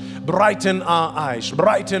eyes, brighten our eyes,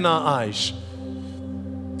 brighten our eyes.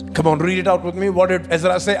 Come on, read it out with me. What did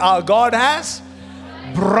Ezra say? Our God has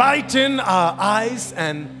brightened our eyes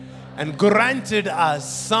and granted us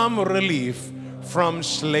some relief from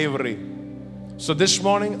slavery. So this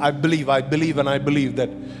morning, I believe that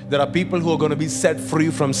there are people who are going to be set free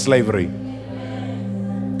from slavery.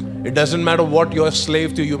 It doesn't matter what you're a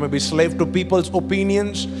slave to. You may be slave to people's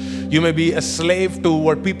opinions. You may be a slave to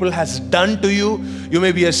what people has done to you. You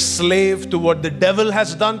may be a slave to what the devil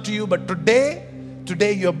has done to you. But today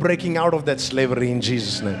you're breaking out of that slavery in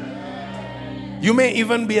Jesus' name. You may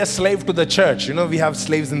even be a slave to the church. You know, we have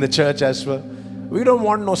slaves in the church as well. We don't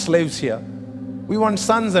want no slaves here. We want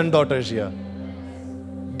sons and daughters here.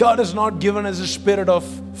 God has not given us a spirit of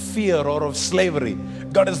fear or of slavery.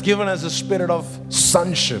 God has given us a spirit of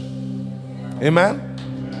sonship.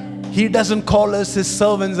 Amen? He doesn't call us His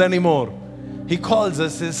servants anymore. He calls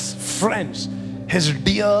us His friends, His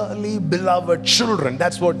dearly beloved children.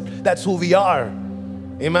 That's who we are.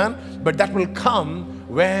 Amen? But that will come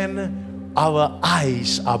when our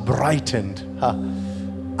eyes are brightened.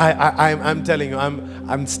 I'm telling you,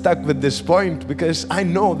 I'm stuck with this point because I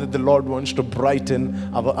know that the Lord wants to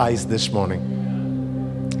brighten our eyes this morning.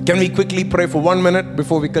 Can we quickly pray for 1 minute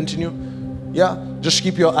before we continue? Yeah, just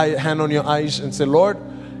keep your hand on your eyes and say, Lord,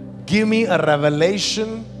 give me a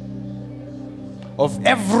revelation of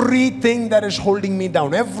everything that is holding me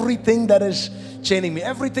down, everything that is chaining me,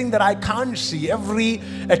 everything that I can't see, every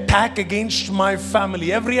attack against my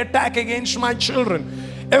family, every attack against my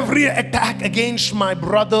children, every attack against my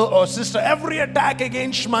brother or sister, every attack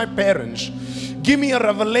against my parents. Give me a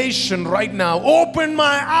revelation right now. Open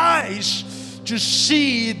my eyes to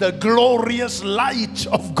see the glorious light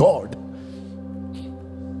of God.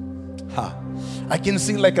 I can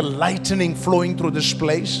see like a lightning flowing through this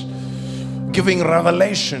place, giving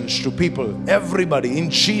revelations to people, everybody, in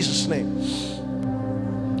Jesus' name.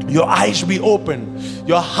 Your eyes be open,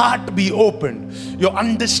 your heart be open, your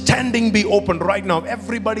understanding be open right now.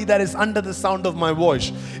 Everybody that is under the sound of my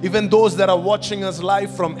voice, even those that are watching us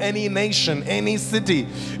live from any nation, any city,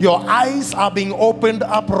 your eyes are being opened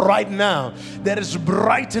up right now. There is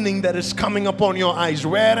brightening that is coming upon your eyes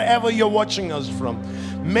wherever you're watching us from.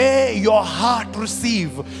 May your heart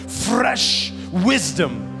receive fresh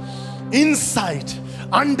wisdom, insight,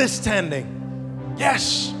 understanding.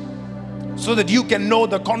 Yes. So that you can know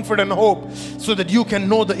the confident hope, so that you can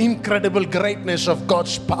know the incredible greatness of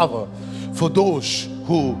God's power for those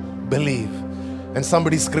who believe. And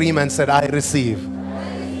somebody screamed and said, I receive.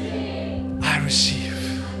 I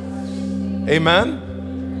receive.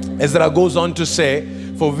 Amen. Ezra goes on to say,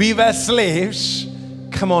 for we were slaves,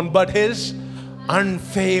 come on, but his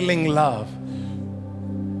unfailing love.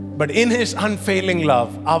 But in his unfailing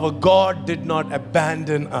love, our God did not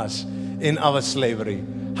abandon us in our slavery.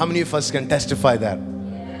 How many of us can testify that?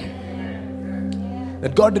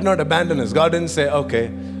 That God did not abandon us. God didn't say,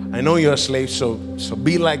 okay, I know you're a slave, so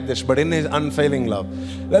be like this. But in his unfailing love,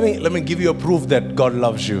 let me give you a proof that God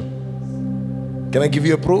loves you. Can I give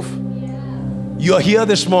you a proof? You're here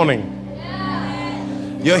this morning.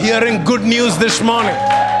 You're hearing good news this morning.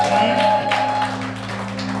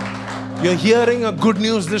 You're hearing a good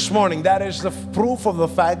news this morning. That is the proof of the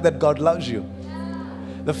fact that God loves you.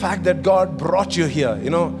 The fact that God brought you here.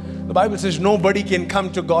 You know, the Bible says nobody can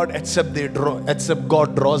come to God except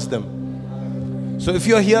God draws them. So if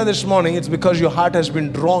you're here this morning, it's because your heart has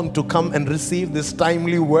been drawn to come and receive this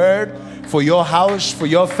timely word for your house, for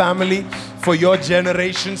your family, for your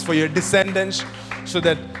generations, for your descendants, so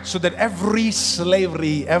that every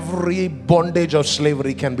slavery, every bondage of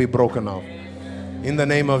slavery can be broken off. In the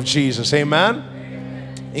name of Jesus. Amen.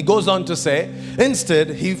 He goes on to say,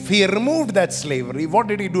 instead, he removed that slavery. What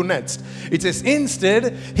did he do next? It says,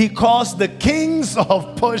 instead, he caused the kings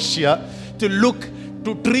of Persia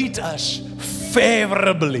to treat us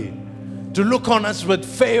favorably, to look on us with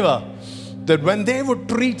favor. That when they would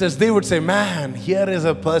treat us, they would say, man, here is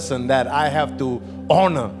a person that I have to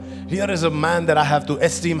honor. Here is a man that I have to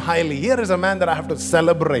esteem highly. Here is a man that I have to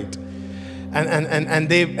celebrate. And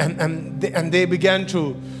they began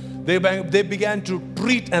to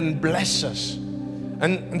treat and bless us.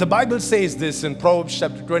 And the Bible says this in Proverbs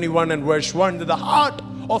chapter 21 and verse 1, that the heart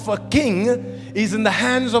of a king is in the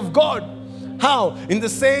hands of God. How? In the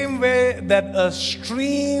same way that a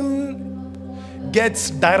stream gets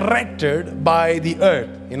directed by the earth,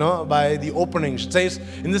 by the openings. It says,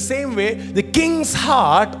 in the same way, the king's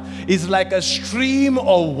heart is like a stream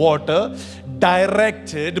of water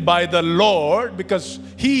directed by the Lord, because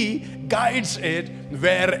he guides it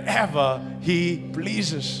wherever he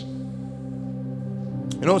pleases.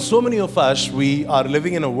 So many of us, we are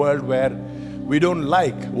living in a world where we don't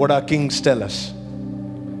like what our kings tell us.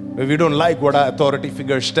 We don't like what our authority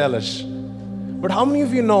figures tell us. But how many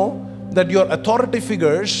of you know that your authority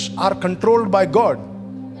figures are controlled by God?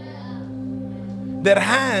 Their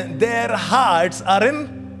hearts are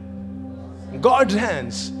in God's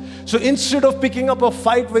hands. So instead of picking up a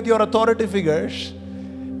fight with your authority figures,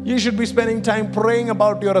 you should be spending time praying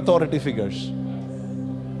about your authority figures.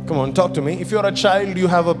 Come on, talk to me. If you're a child, you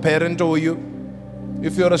have a parent over you.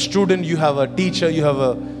 If you're a student, you have a teacher, you have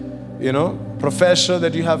a professor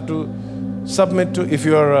that you have to submit to. If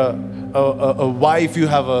you're a wife, you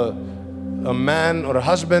have a man or a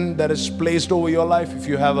husband that is placed over your life. If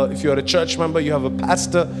you're a church member, you have a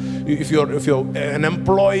pastor. If you're an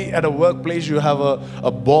employee at a workplace, you have a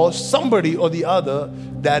boss, somebody or the other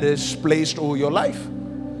that is placed over your life.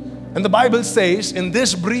 And the Bible says, in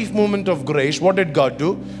this brief moment of grace, what did God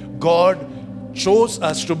do? God chose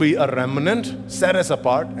us to be a remnant, set us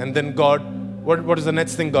apart, and then God, what is the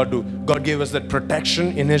next thing God do? God gave us that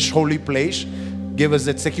protection in His holy place, gave us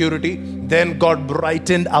that security. Then God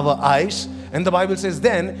brightened our eyes. And the Bible says,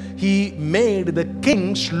 then He made the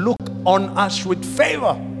kings look on us with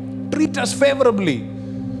favor, treat us favorably.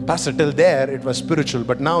 Pastor, till there it was spiritual,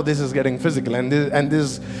 but now this is getting physical, and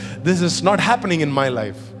this is not happening in my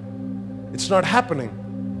life. It's not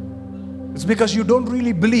happening. It's because you don't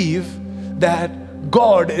really believe that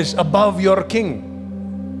God is above your king.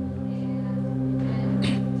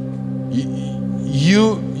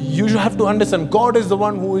 You have to understand, God is the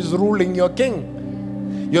one who is ruling your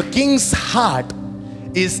king. Your king's heart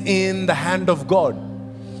is in the hand of God.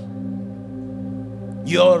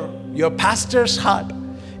 Your pastor's heart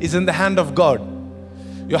is in the hand of God.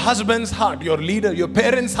 Your husband's heart, your leader, your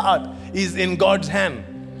parents' heart is in God's hand.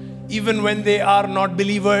 Even when they are not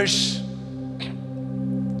believers,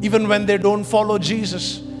 even when they don't follow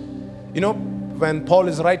Jesus. When Paul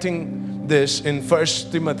is writing this in 1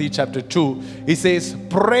 Timothy chapter 2, he says,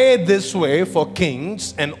 pray this way for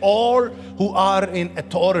kings and all who are in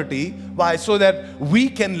authority. Why? So that we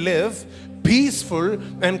can live peaceful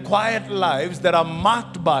and quiet lives that are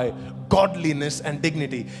marked by godliness and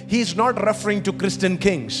dignity. He's not referring to Christian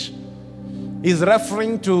kings. He's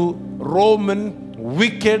referring to Roman,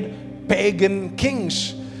 wicked, pagan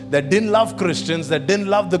kings that didn't love Christians, that didn't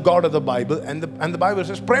love the God of the Bible. And the Bible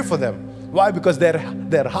says, pray for them. Why? Because their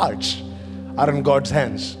hearts are in God's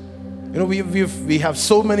hands. We have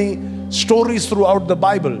so many stories throughout the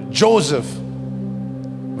Bible. Joseph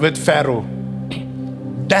with Pharaoh.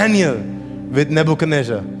 Daniel with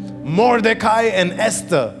Nebuchadnezzar. Mordecai and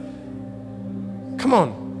Esther. Come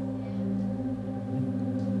on.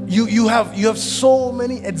 You have so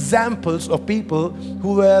many examples of people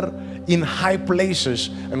who were in high places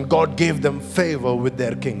and God gave them favor with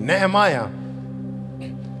their king. Nehemiah.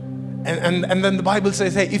 And then the Bible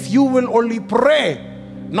says, hey, if you will only pray,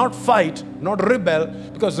 not fight, not rebel,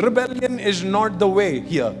 because rebellion is not the way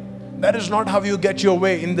here. That is not how you get your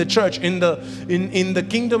way in the church. In the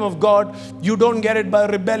kingdom of God, you don't get it by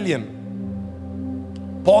rebellion.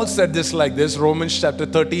 Paul said this like this, Romans chapter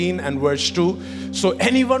 13 and verse 2. So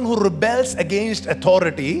anyone who rebels against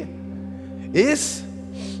authority is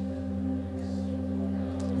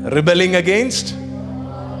rebelling against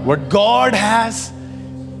what God has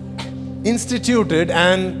instituted,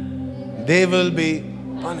 and they will be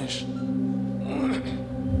punished.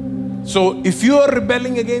 So if you are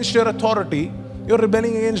rebelling against your authority, you're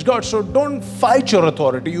rebelling against God. So don't fight your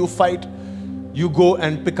authority. You go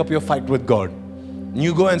and pick up your fight with God.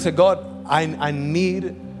 You go and say, God, I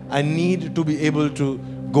need to be able to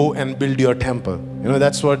go and build your temple. You know,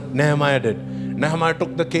 that's what Nehemiah did. Nehemiah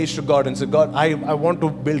took the case to God and said, God, I want to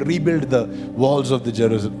rebuild the walls of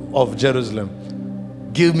Jerusalem.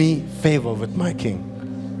 Give me favor with my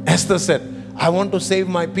king. Esther said, I want to save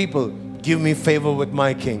my people. Give me favor with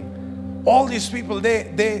my king. All these people, they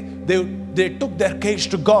took their case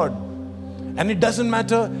to God. And it doesn't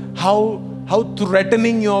matter how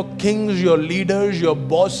threatening your kings, your leaders, your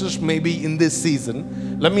bosses may be in this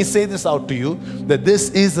season. Let me say this out to you, that this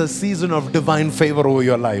is a season of divine favor over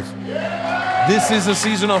your life. This is a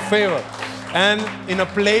season of favor. And in a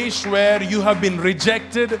place where you have been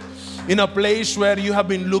rejected, in a place where you have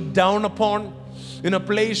been looked down upon, in a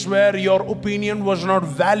place where your opinion was not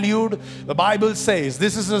valued, the Bible says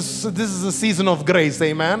this is a season of grace.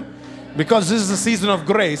 Amen. Because this is a season of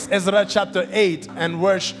grace. Ezra chapter 8 and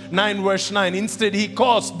verse 9. Instead, he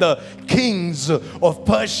caused the kings of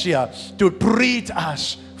Persia to treat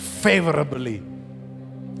us favorably.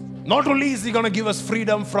 Not only is he going to give us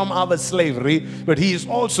freedom from our slavery, but he is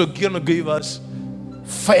also going to give us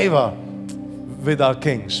favor with our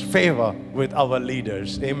kings, favor with our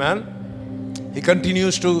leaders. Amen. He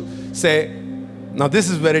continues to say, now this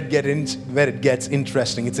is where it gets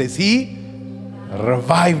interesting. It says, he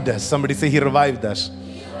revived us. Somebody say, he revived us.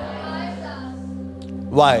 He revived us.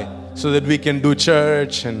 Why? So that we can do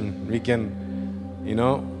church and we can,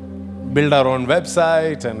 build our own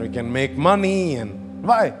website and we can make money. And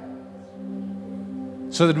why?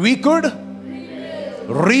 So that we could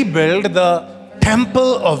rebuild the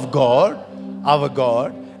temple of God, our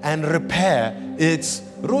God, and repair its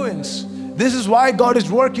ruins. This is why God is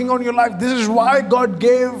working on your life. This is why God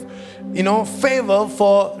gave favor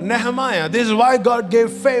for Nehemiah. This is why God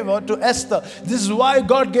gave favor to Esther. This is why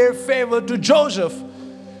God gave favor to Joseph.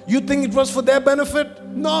 You think it was for their benefit?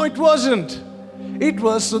 No, it wasn't. It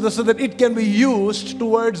was so that it can be used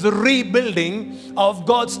towards the rebuilding of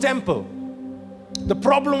God's temple. The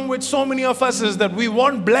problem with so many of us is that we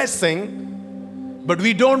want blessing, but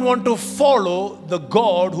we don't want to follow the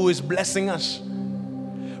God who is blessing us.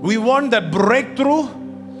 We want that breakthrough,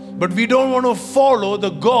 but we don't want to follow the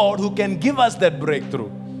God who can give us that breakthrough.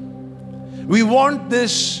 We want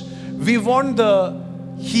the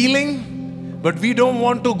healing, but we don't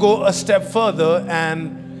want to go a step further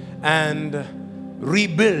and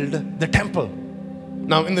rebuild the temple.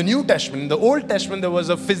 Now in the New Testament, in the Old Testament, there was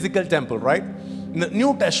a physical temple, right? In the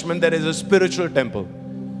New Testament, there is a spiritual temple.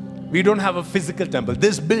 We don't have a physical temple.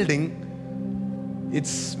 This building,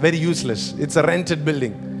 it's very useless. It's a rented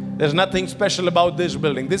building. There's nothing special about this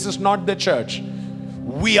building. This is not the church.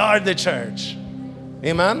 We are the church.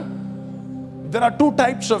 Amen? There are two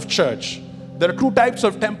types of church. There are two types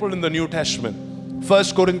of temple in the New Testament. 1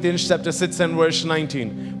 Corinthians chapter 6 and verse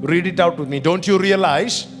 19. Read it out with me. Don't you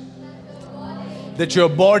realize that your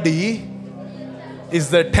body is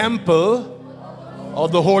the temple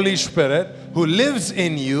of the Holy Spirit who lives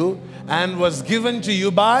in you and was given to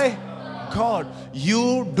you by God?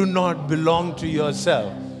 You do not belong to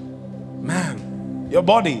yourself. Man, your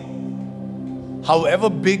body, however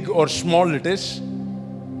big or small it is,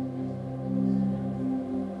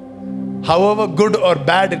 however good or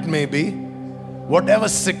bad it may be, whatever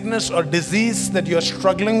sickness or disease that you're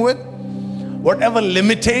struggling with, whatever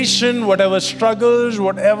limitation, whatever struggles,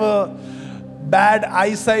 whatever bad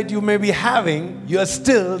eyesight you may be having, you are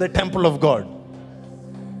still the temple of God.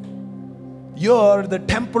 You're the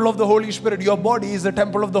temple of the Holy Spirit. Your body is the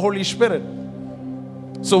temple of the Holy Spirit.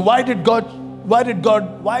 So why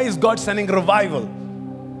is God sending revival?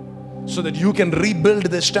 So that you can rebuild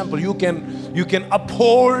this temple. You can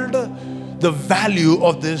uphold the value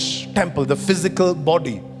of this temple, the physical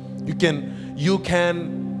body. You can you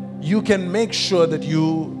can make sure that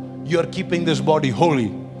you're keeping this body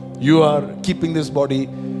holy. You are keeping this body,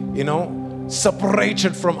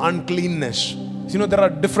 separated from uncleanness. There are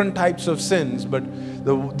different types of sins, but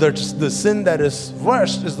the sin that is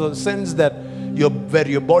worst is the sins that where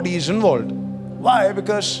your body is involved. Why?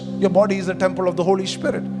 Because your body is a temple of the Holy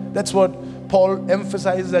Spirit. That's what Paul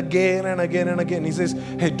emphasizes again and again and again. He says,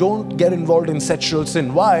 hey, don't get involved in sexual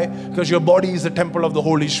sin. Why? Because your body is a temple of the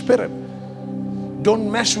Holy Spirit.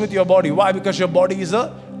 Don't mess with your body. Why? Because your body is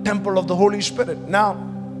a temple of the Holy Spirit. Now,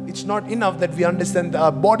 it's not enough that we understand that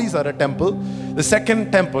our bodies are a temple. The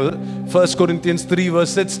second temple, 1 Corinthians 3 verse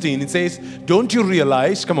 16, it says, don't you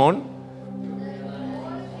realize, come on,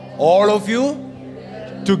 all of you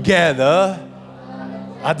together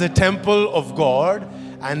are the temple of God,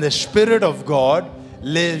 and the Spirit of God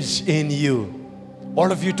lives in you.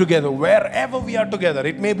 All of you together, wherever we are together.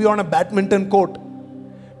 It may be on a badminton court,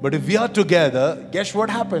 but if we are together, guess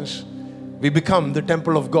what happens? We become the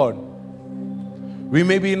temple of God. We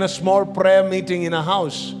may be in a small prayer meeting in a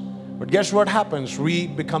house, but guess what happens? We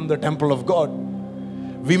become the temple of God.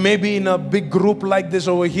 We may be in a big group like this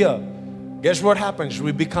over here. Guess what happens?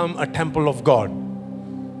 We become a temple of God.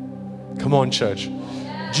 Come on, church.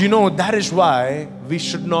 Do you know that is why we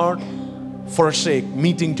should not forsake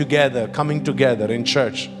meeting together, coming together in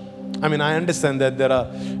church? I mean, I understand that there are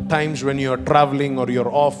times when you're traveling or you're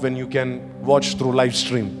off when you can watch through live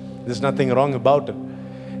stream. There's nothing wrong about it.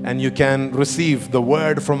 And you can receive the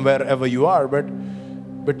word from wherever you are.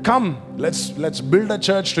 But come, let's build a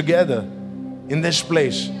church together in this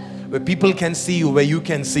place where people can see you, where you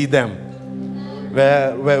can see them.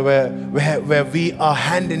 Where we are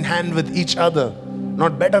hand in hand with each other.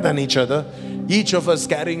 Not better than each other, each of us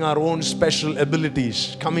carrying our own special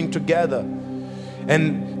abilities, coming together.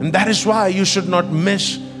 And that is why you should not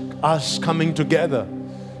miss us coming together.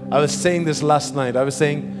 I was saying this last night. I was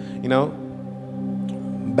saying,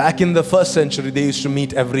 back in the first century, they used to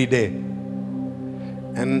meet every day.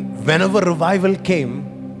 And whenever revival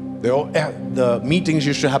came, the meetings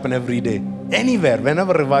used to happen every day. Anywhere,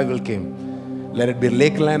 whenever revival came. Let it be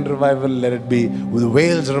Lakeland revival, let it be the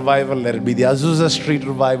Wales revival, let it be the Azusa Street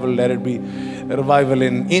revival, let it be a revival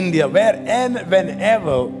in India,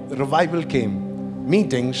 whenever revival came,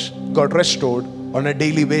 meetings got restored on a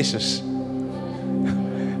daily basis.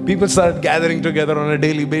 People started gathering together on a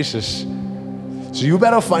daily basis. So you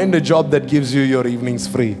better find a job that gives you your evenings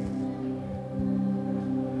free.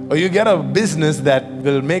 Or you get a business that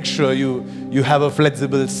will make sure you have a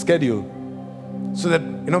flexible schedule. So that,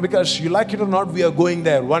 because you like it or not, we are going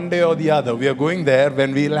there one day or the other. We are going there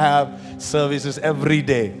when we'll have services every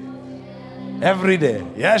day. Every day.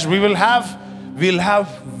 Yes, we'll have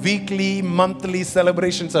weekly, monthly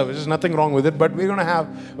celebration services. Nothing wrong with it, but we're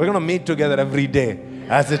gonna meet together every day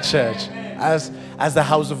as a church, as the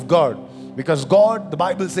house of God. Because God, the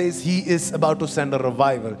Bible says, He is about to send a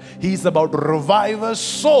revival. He's about to revive us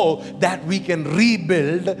so that we can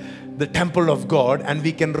rebuild the temple of God and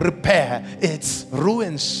we can repair its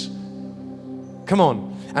ruins. Come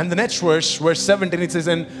on. And the next verse 17, it says,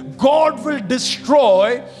 and God will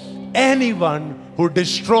destroy anyone who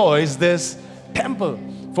destroys this temple.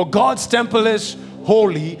 For God's temple is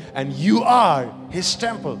holy and you are His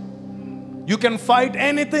temple. You can fight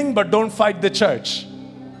anything, but don't fight the church.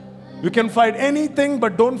 You can fight anything,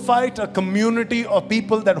 but don't fight a community of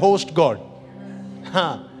people that host God.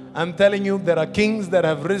 I'm telling you, there are kings that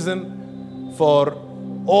have risen for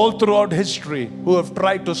all throughout history who have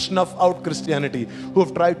tried to snuff out Christianity, who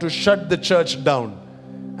have tried to shut the church down.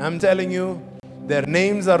 I'm telling you, their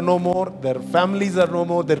names are no more, their families are no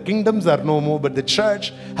more, their kingdoms are no more, but the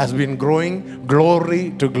church has been growing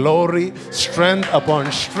glory to glory, strength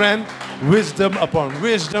upon strength, wisdom upon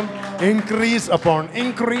wisdom, increase upon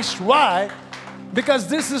increase. Why? Because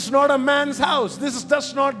this is not a man's house. This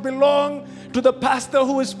does not belong to the pastor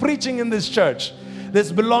who is preaching in this church.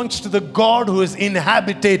 This belongs to the God who is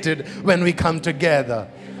inhabited when we come together.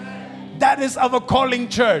 That is our calling,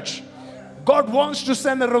 church. God wants to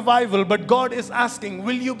send a revival, but God is asking,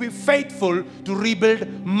 will you be faithful to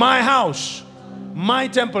rebuild my house, my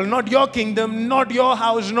temple, not your kingdom, not your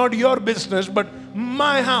house, not your business, but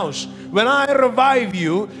my house. When I revive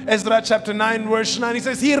you, Ezra chapter 9 verse 9, he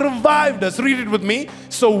says, He revived us, read it with me,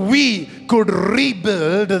 so we could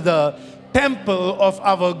rebuild the temple of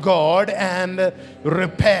our God and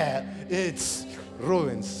repair its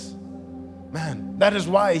ruins. Man, that is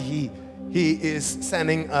why He is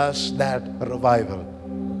sending us that revival.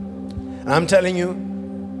 And I'm telling you,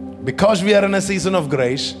 because we are in a season of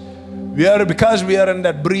grace, because we are in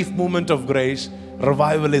that brief moment of grace,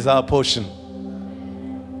 revival is our portion.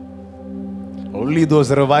 Only those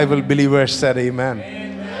revival believers said amen.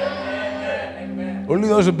 Only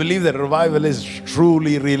those who believe that revival is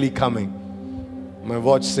truly, really coming. My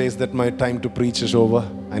watch says that my time to preach is over.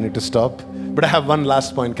 I need to stop. But I have one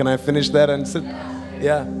last point. Can I finish there and sit?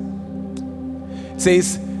 Yeah. It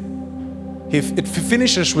says, it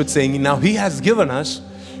finishes with saying, now He has given us,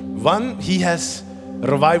 one, He has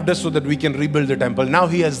revived us so that we can rebuild the temple. Now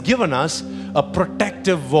He has given us a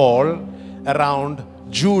protective wall around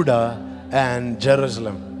Judah and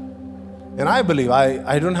Jerusalem. And I believe,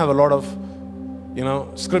 I don't have a lot of,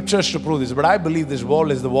 scriptures to prove this, but I believe this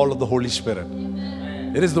wall is the wall of the Holy Spirit.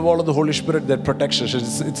 It is the wall of the Holy Spirit that protects us.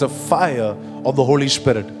 It's a fire of the Holy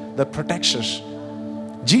Spirit that protects us.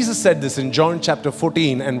 Jesus said this in John chapter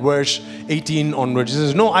 14 and verse 18 onwards. He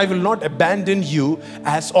says, no, I will not abandon you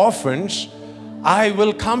as orphans. I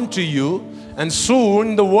will come to you, and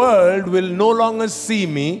soon the world will no longer see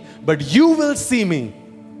me, but you will see me.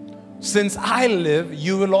 Since I live,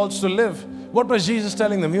 you will also live. What was Jesus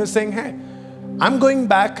telling them? He was saying, hey, I'm going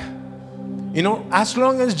back. As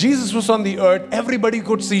long as Jesus was on the earth, everybody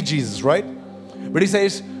could see Jesus, right? But He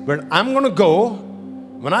says, but I'm going to go.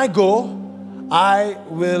 When I go, I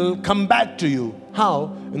will come back to you.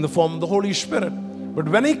 How? In the form of the Holy Spirit. But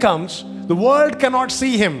when He comes, the world cannot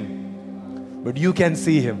see Him, but you can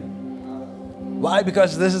see Him. Why?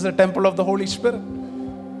 Because this is a temple of the Holy Spirit.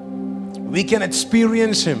 We can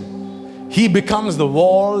experience Him. He becomes the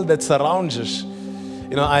wall that surrounds us.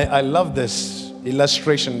 I love this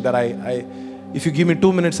illustration that if you give me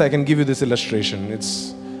 2 minutes, I can give you this illustration.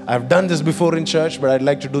 I've done this before in church, but I'd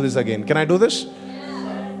like to do this again. Can I do this?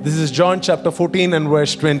 This is John chapter 14 and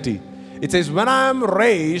verse 20. It says, when I am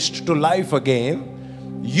raised to life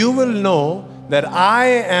again, you will know that I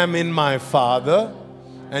am in my Father,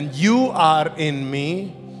 and you are in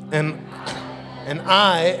me, and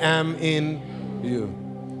I am in you.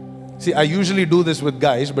 See, I usually do this with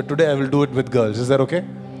guys, but today I will do it with girls. Is that okay?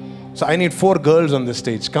 So I need 4 girls on the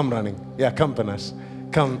stage. Come running. Yeah, come Panas.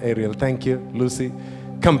 Come Ariel. Thank you. Lucy.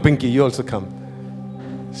 Come Pinky. You also come.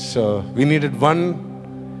 So we needed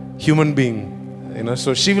one human being.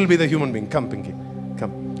 So she will be the human being. Come Pinky.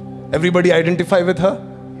 Come. Everybody identify with her?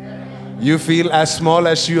 You feel as small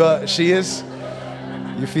as she is?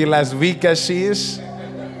 You feel as weak as she is?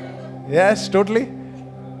 Yes, totally.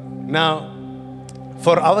 Now,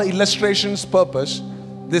 for our illustration's purpose,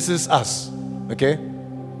 this is us. Okay?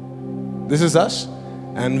 This is us,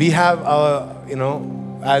 and we have our,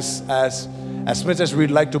 as much as we'd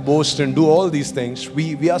like to boast and do all these things,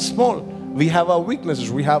 we are small. We have our weaknesses,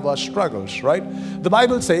 we have our struggles, right? The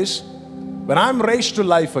Bible says, when I'm raised to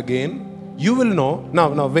life again, you will know.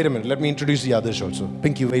 Now, wait a minute. Let me introduce the others also.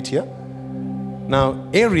 Pinky, wait here. Now,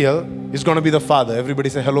 Ariel is going to be the father. Everybody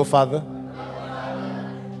say, hello, father.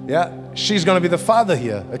 Yeah, she's going to be the father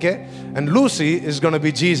here, okay? And Lucy is going to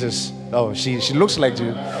be Jesus. Oh, she looks like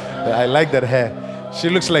Jesus. I like that hair. She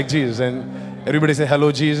looks like Jesus. And everybody say,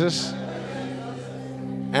 hello, Jesus.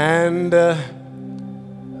 And,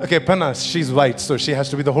 okay, Panas, she's white, so she has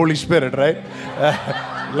to be the Holy Spirit, right?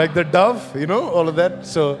 Like the dove, all of that.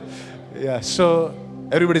 So, yeah, so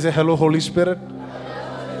everybody say, hello, Holy Spirit.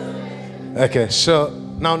 Okay, so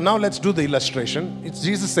now let's do the illustration.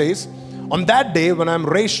 Jesus says, on that day when I'm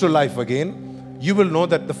raised to life again, you will know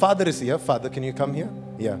that the Father is here. Father, can you come here?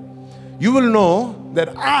 Yeah. You will know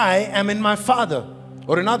that I am in my Father.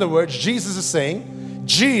 Or in other words, Jesus is saying,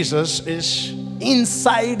 Jesus is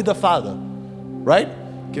inside the Father. Right?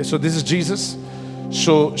 Okay, so this is Jesus.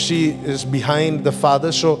 So she is behind the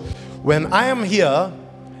Father. So when I am here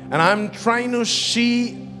and I'm trying to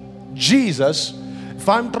see Jesus, if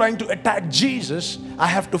I'm trying to attack Jesus, I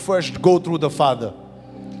have to first go through the Father.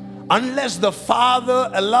 Unless the Father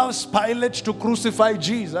allows Pilate to crucify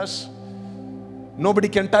Jesus, nobody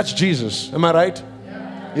can touch Jesus. Am I right?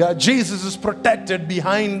 Yeah, Jesus is protected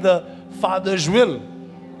behind the Father's will.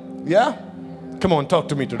 Yeah? Come on, talk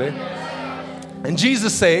to me today. And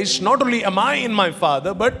Jesus says, not only am I in my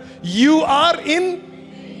Father, but you are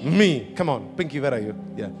in me. Come on, Pinky, where are you?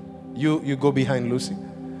 Yeah. You go behind Lucy.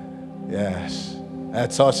 Yes.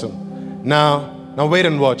 That's awesome. Now wait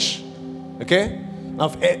and watch. Okay? Now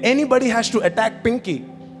if anybody has to attack Pinky,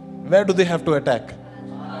 where do they have to attack?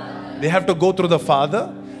 They have to go through the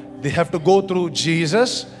Father. They have to go through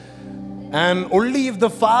Jesus. And only if the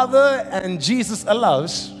Father and Jesus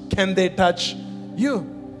allows can they touch you.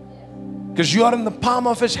 Because you are in the palm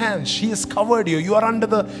of His hands. He has covered you. You are under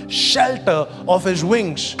the shelter of His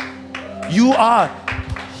wings. You are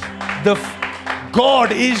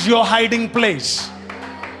God is your hiding place.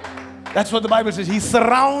 That's what the Bible says. He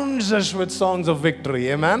surrounds us with songs of victory.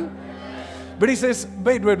 Amen? But He says,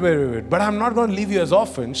 wait. But I'm not going to leave you as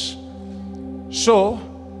orphans. So,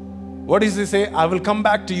 what does he say? I will come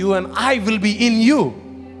back to you and I will be in you.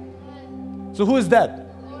 So who is that?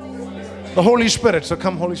 The Holy Spirit. So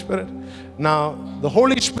come, Holy Spirit. Now, the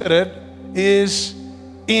Holy Spirit is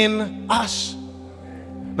in us.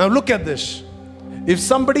 Now look at this. If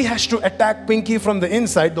somebody has to attack Pinky from the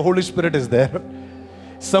inside, the Holy Spirit is there.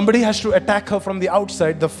 Somebody has to attack her from the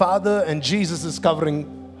outside, the Father and Jesus is covering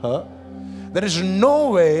her. There is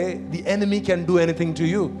no way the enemy can do anything to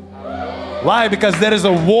you. Why? Because there is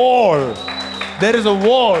a wall. There is a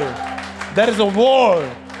wall. There is a wall.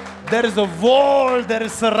 There is a wall that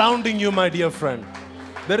is surrounding you, my dear friend.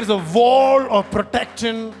 There is a wall of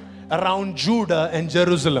protection around Judah and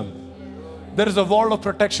Jerusalem. There is a wall of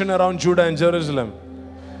protection around Judah and Jerusalem.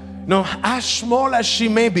 Now, as small as she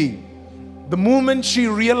may be, the moment she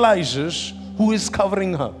realizes who is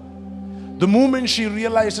covering her, the moment she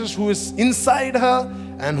realizes who is inside her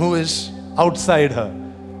and who is outside her,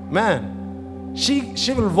 man,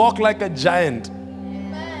 she will walk like a giant.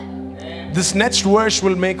 This next verse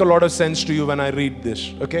will make a lot of sense to you when I read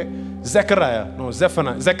this, okay? Zechariah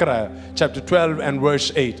chapter 12 and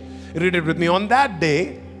verse 8. Read it with me. On that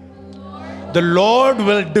day, the Lord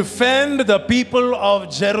will defend the people of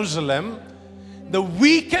Jerusalem. The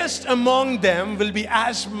weakest among them will be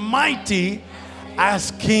as mighty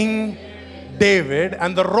as King David,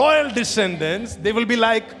 and the royal descendants, they will be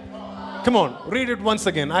like, come on, read it once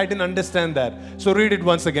again. I didn't understand that. So read it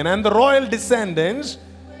once again. And the royal descendants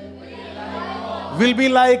will be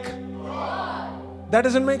like God. That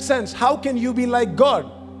doesn't make sense. How can you be like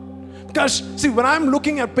God? Because, see, when I'm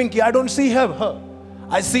looking at Pinky, I don't see her.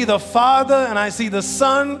 I see the Father and I see the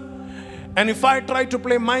Son. And if I try to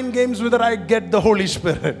play mind games with her, I get the Holy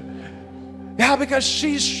Spirit. Yeah,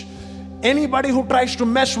 because anybody who tries to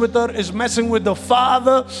mess with her is messing with the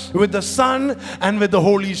Father, with the Son, and with the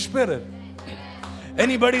Holy Spirit.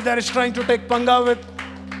 Anybody that is trying to take panga with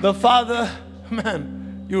the Father,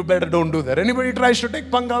 man, you better don't do that. Anybody tries to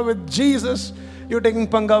take panga with Jesus, you're taking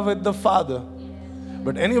panga with the Father.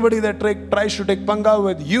 But anybody that tries to take panga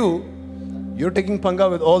with you, you're taking panga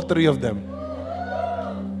with all three of them.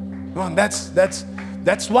 Come on,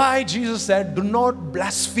 that's why Jesus said, do not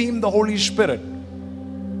blaspheme the Holy Spirit.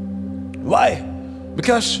 Why?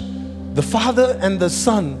 Because the Father and the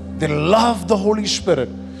Son, they love the Holy Spirit.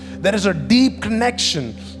 There is a deep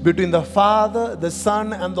connection between the Father, the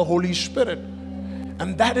Son, and the Holy Spirit.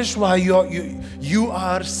 And that is why you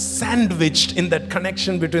are sandwiched in that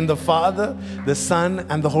connection between the Father, the Son,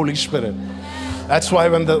 and the Holy Spirit. That's why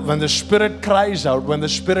when the Spirit cries out, when the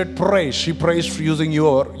Spirit prays, she prays using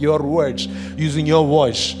your words, using your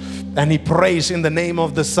voice. And He prays in the name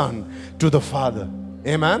of the Son to the Father.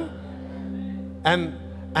 Amen?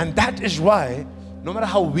 And that is why, no matter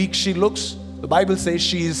how weak she looks, the Bible says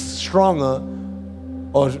she is stronger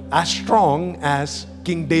or as strong as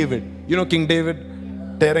King David. You know King David?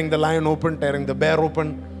 Tearing the lion open, tearing the bear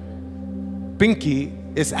open. Pinky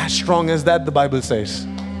is as strong as that, the Bible says.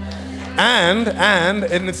 And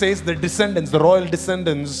it says the descendants, the royal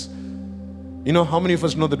descendants. You know, how many of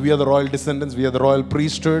us know that we are the royal descendants? We are the royal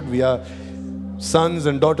priesthood. We are sons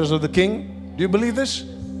and daughters of the King. Do you believe this?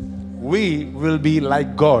 We will be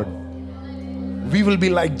like God. We will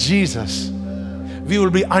be like Jesus. We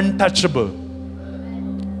will be untouchable.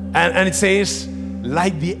 And it says,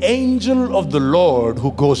 like the angel of the Lord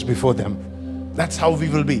who goes before them. That's how we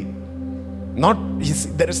will be.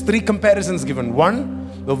 There is three comparisons given. One,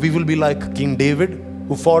 we will be like King David,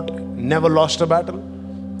 who fought, never lost a battle.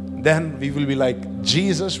 Then we will be like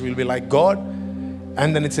Jesus, we will be like God.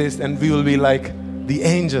 And then it says, and we will be like the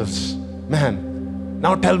angels. Man,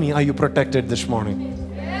 now tell me, are you protected this morning?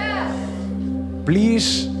 Yes.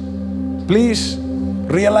 Please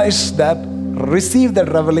realize that, receive that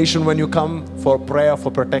revelation when you come for prayer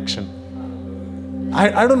for protection.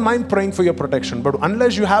 I don't mind praying for your protection, but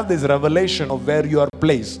unless you have this revelation of where you are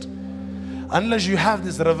placed, unless you have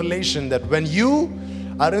this revelation that when you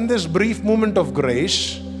are in this brief moment of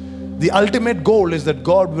grace, the ultimate goal is that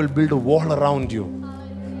God will build a wall around you.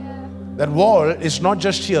 That wall is not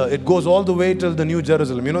just here, it goes all the way till the New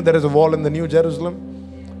Jerusalem. You know, there is a wall in the New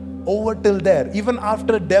Jerusalem. Over till there, even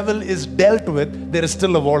after devil is dealt with, there is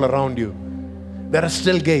still a wall around you. There are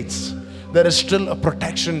still gates. There is still a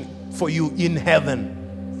protection for you in heaven.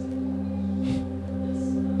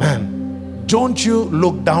 Man, don't you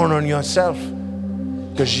look down on yourself,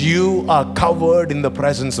 because you are covered in the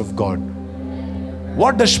presence of God.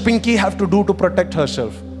 What does Pinky have to do to protect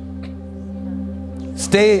herself?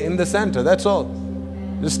 Stay in the center, that's all.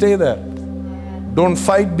 Just stay there. Don't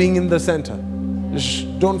fight being in the center.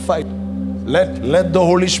 Just don't fight. Let the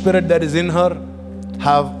Holy Spirit that is in her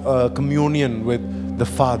have a communion with the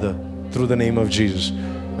Father. through the name of Jesus.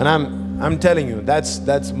 And I'm telling you,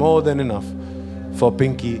 that's more than enough for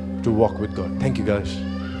Pinky to walk with God. Thank you, guys.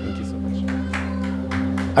 Thank you so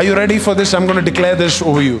much. Are you ready for this? I'm going to declare this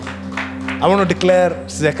over you. I want to declare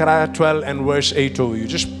Zechariah 12 and verse 8 over you.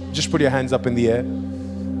 Just put your hands up in the air.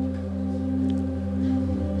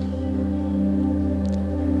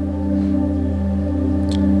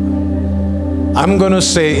 I'm going to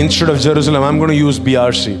say, instead of Jerusalem, I'm going to use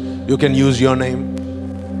BRC. You can use your name.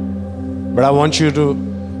 But I want you to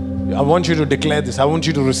declare this. I want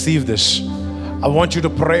you to receive this. I want you to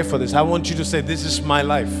pray for this. I want you to say, this is my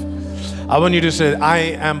life. I want you to say, I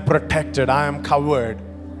am protected. I am covered.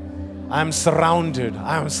 I am surrounded.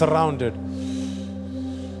 I am surrounded.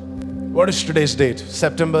 What is today's date?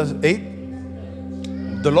 September 8th?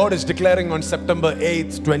 The Lord is declaring on September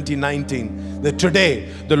 8th, 2019, that today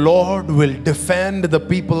the Lord will defend the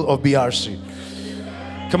people of BRC.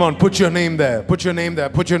 Come on, put your name there. Put your name there.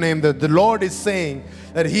 Put your name there. The Lord is saying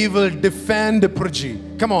that He will defend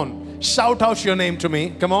Priji. Come on, shout out your name to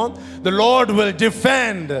me. Come on. The Lord will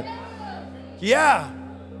defend. Yeah.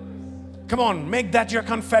 Come on, make that your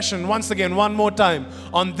confession once again, one more time.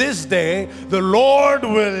 On this day, the Lord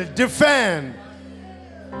will defend.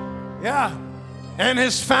 Yeah. And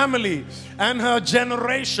His family and her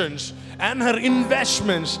generations and her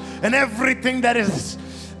investments and everything that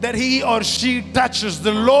He or she touches,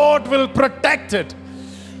 the Lord will protect it.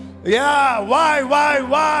 Yeah,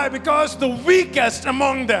 why? Because the weakest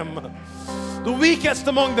among them,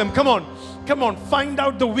 come on, find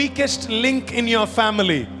out the weakest link in your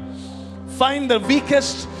family. Find the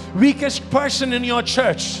weakest person in your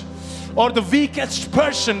church, or the weakest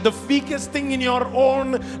person, the weakest thing in your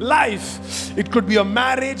own life. It could be a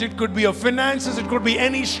marriage, it could be your finances, it could be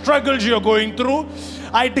any struggles you're going through.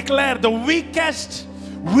 I declare the weakest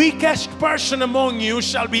person among you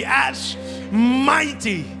shall be as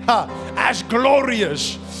mighty, as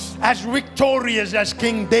glorious, as victorious as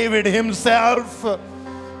King David himself.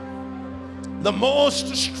 The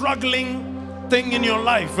most struggling thing in your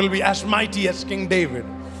life will be as mighty as King David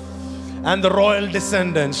and the royal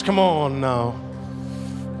descendants. Come on now.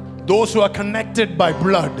 Those who are connected by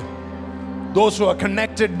blood, those who are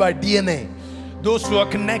connected by DNA, those who are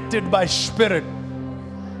connected by spirit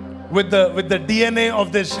with the DNA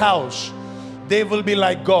of this house, they will be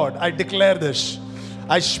like God. I declare this.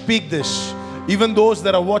 I speak this. Even those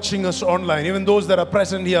that are watching us online, even those that are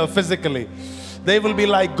present here physically, they will be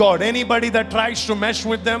like God. Anybody that tries to mess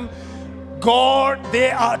with them, God, they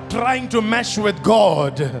are trying to mess with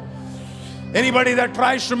God. Anybody that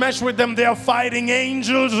tries to mess with them, they are fighting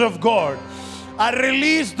angels of God. I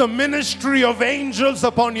release the ministry of angels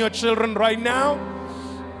upon your children right now.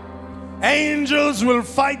 Angels will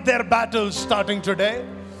fight their battles starting today.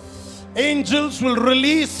 Angels will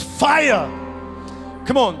release fire.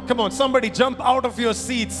 Come on, somebody jump out of your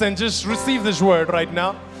seats and just receive this word right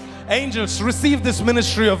now. Angels, receive this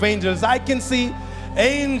ministry of angels. I can see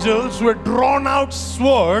angels with drawn out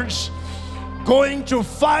swords going to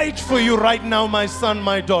fight for you right now, my son,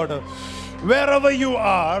 my daughter. Wherever you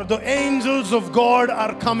are, the angels of God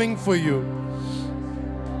are coming for you.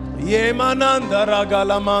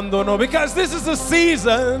 Because this is a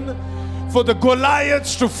season for the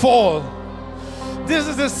Goliaths to fall. This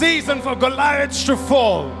is the season for Goliaths to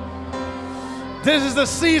fall. This is the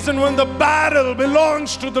season when the battle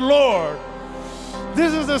belongs to the Lord.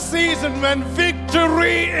 This is the season when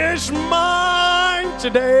victory is mine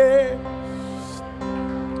today.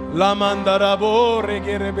 No more.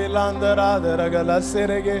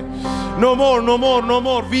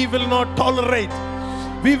 We will not tolerate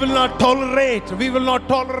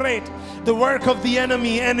the work of the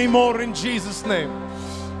enemy anymore in Jesus' name.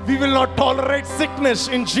 We will not tolerate sickness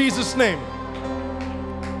in Jesus' name.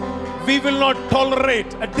 We will not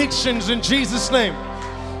tolerate addictions in Jesus' name.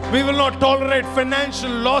 We will not tolerate financial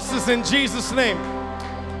losses in Jesus' name.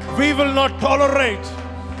 We will not tolerate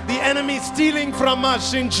the enemy stealing from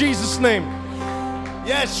us in Jesus' name.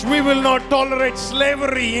 Yes, we will not tolerate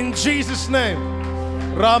slavery in Jesus' name.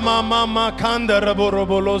 Rama mama kanda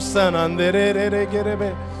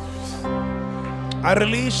I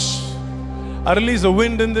release a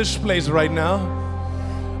wind in this place right now.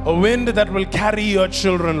 A wind that will carry your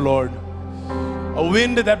children, Lord. A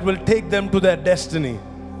wind that will take them to their destiny.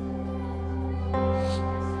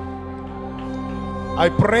 I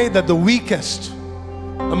pray that the weakest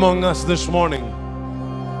among us this morning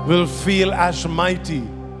will feel as mighty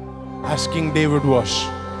as King David was.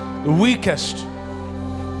 The weakest,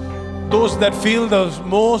 those that feel the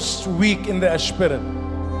most weak in their spirit.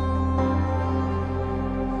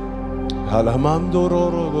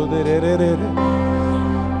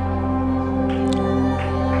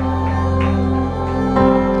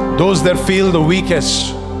 Those that feel the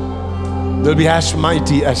weakest will be as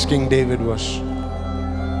mighty as King David was.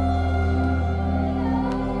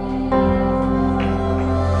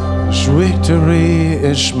 Victory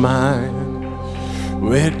is mine.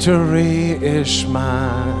 Victory is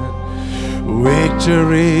mine.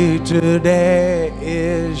 Victory today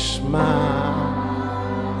is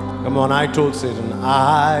mine. Come on, I told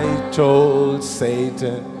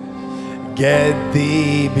Satan, get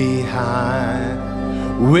thee behind.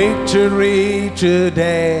 Victory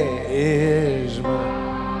today is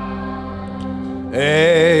mine.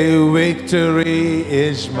 Hey, victory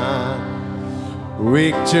is mine.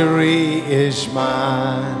 Victory is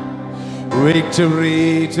mine.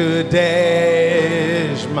 Victory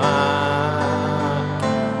today is mine.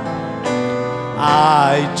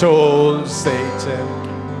 I told Satan,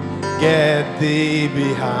 get thee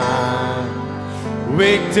behind.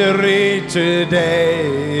 Victory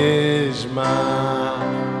today is mine.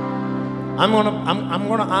 I'm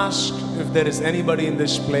gonna ask if there is anybody in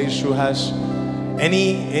this place who has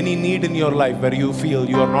any need in your life where you feel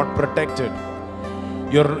you are not protected.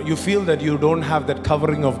 You feel that you don't have that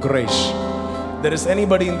covering of grace. There is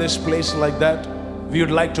anybody in this place like that? We would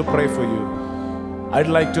like to pray for you. I'd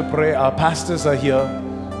like to pray. Our pastors are here.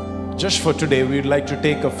 Just for today, we'd like to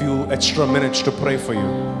take a few extra minutes to pray for you.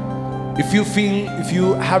 If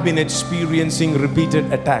you have been experiencing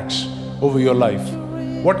repeated attacks over your life,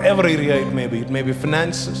 whatever area it may be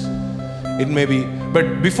finances, it may be.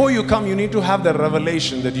 But before you come, you need to have the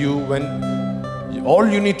revelation that all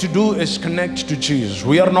you need to do is connect to Jesus.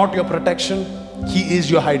 We are not your protection. He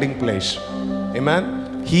is your hiding place.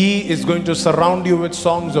 Amen. He is going to surround you with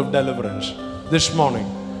songs of deliverance this morning.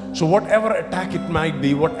 So whatever attack it might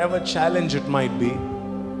be, whatever challenge it might be,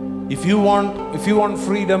 if you want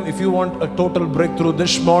freedom, if you want a total breakthrough,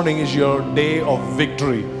 this morning is your day of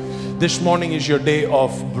victory. This morning is your day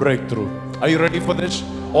of breakthrough. Are you ready for this?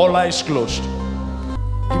 All eyes closed.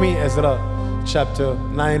 Give me Ezra chapter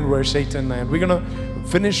 9, verse 8 and 9. We're going to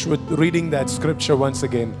finish with reading that scripture once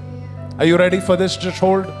again. Are you ready for this? Just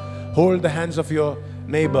hold the hands of your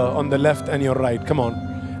neighbor on the left and your right. Come on.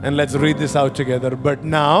 And let's read this out together. But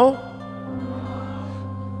now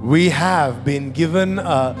we have been given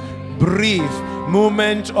a brief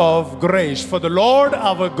moment of grace. For the Lord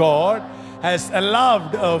our God has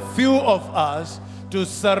allowed a few of us to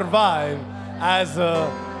survive as a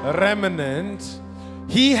remnant.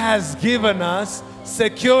 He has given us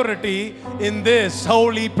security in this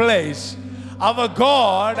holy place. Our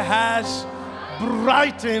God has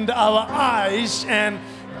brightened our eyes and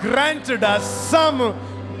granted us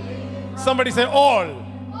somebody say all.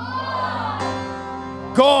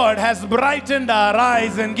 God has brightened our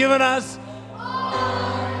eyes and given us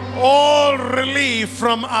all relief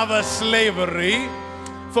from our slavery.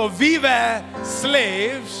 For we were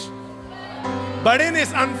slaves, but in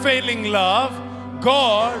His unfailing love,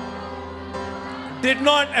 God did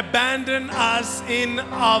not abandon us in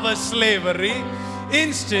our slavery.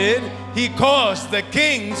 Instead, He caused the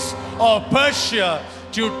kings of Persia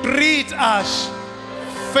to treat us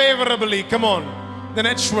favorably. Come on, the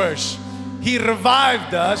next verse. He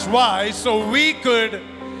revived us. Why? So we could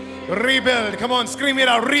rebuild. Come on, scream it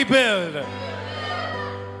out. Rebuild.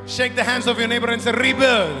 Shake the hands of your neighbor and say,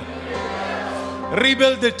 rebuild.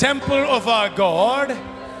 Rebuild the temple of our God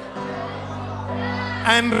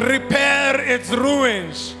and repair its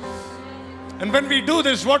ruins. And when we do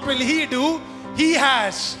this, what will He do? He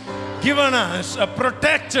has given us a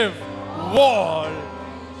protective wall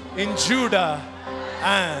in Judah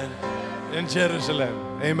and in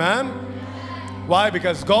Jerusalem. Amen. Why?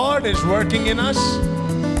 Because God is working in us.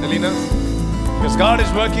 Elena? Because God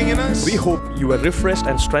is working in us. We hope you are refreshed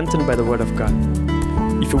and strengthened by the Word of God.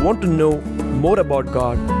 If you want to know more about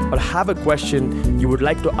God or have a question you would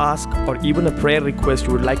like to ask or even a prayer request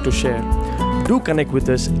you would like to share, do connect with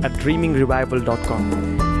us at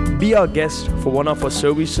dreamingrevival.com. Be our guest for one of our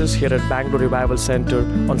services here at Bangalore Revival Center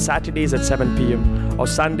on Saturdays at 7 p.m. or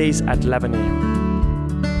Sundays at 11 a.m.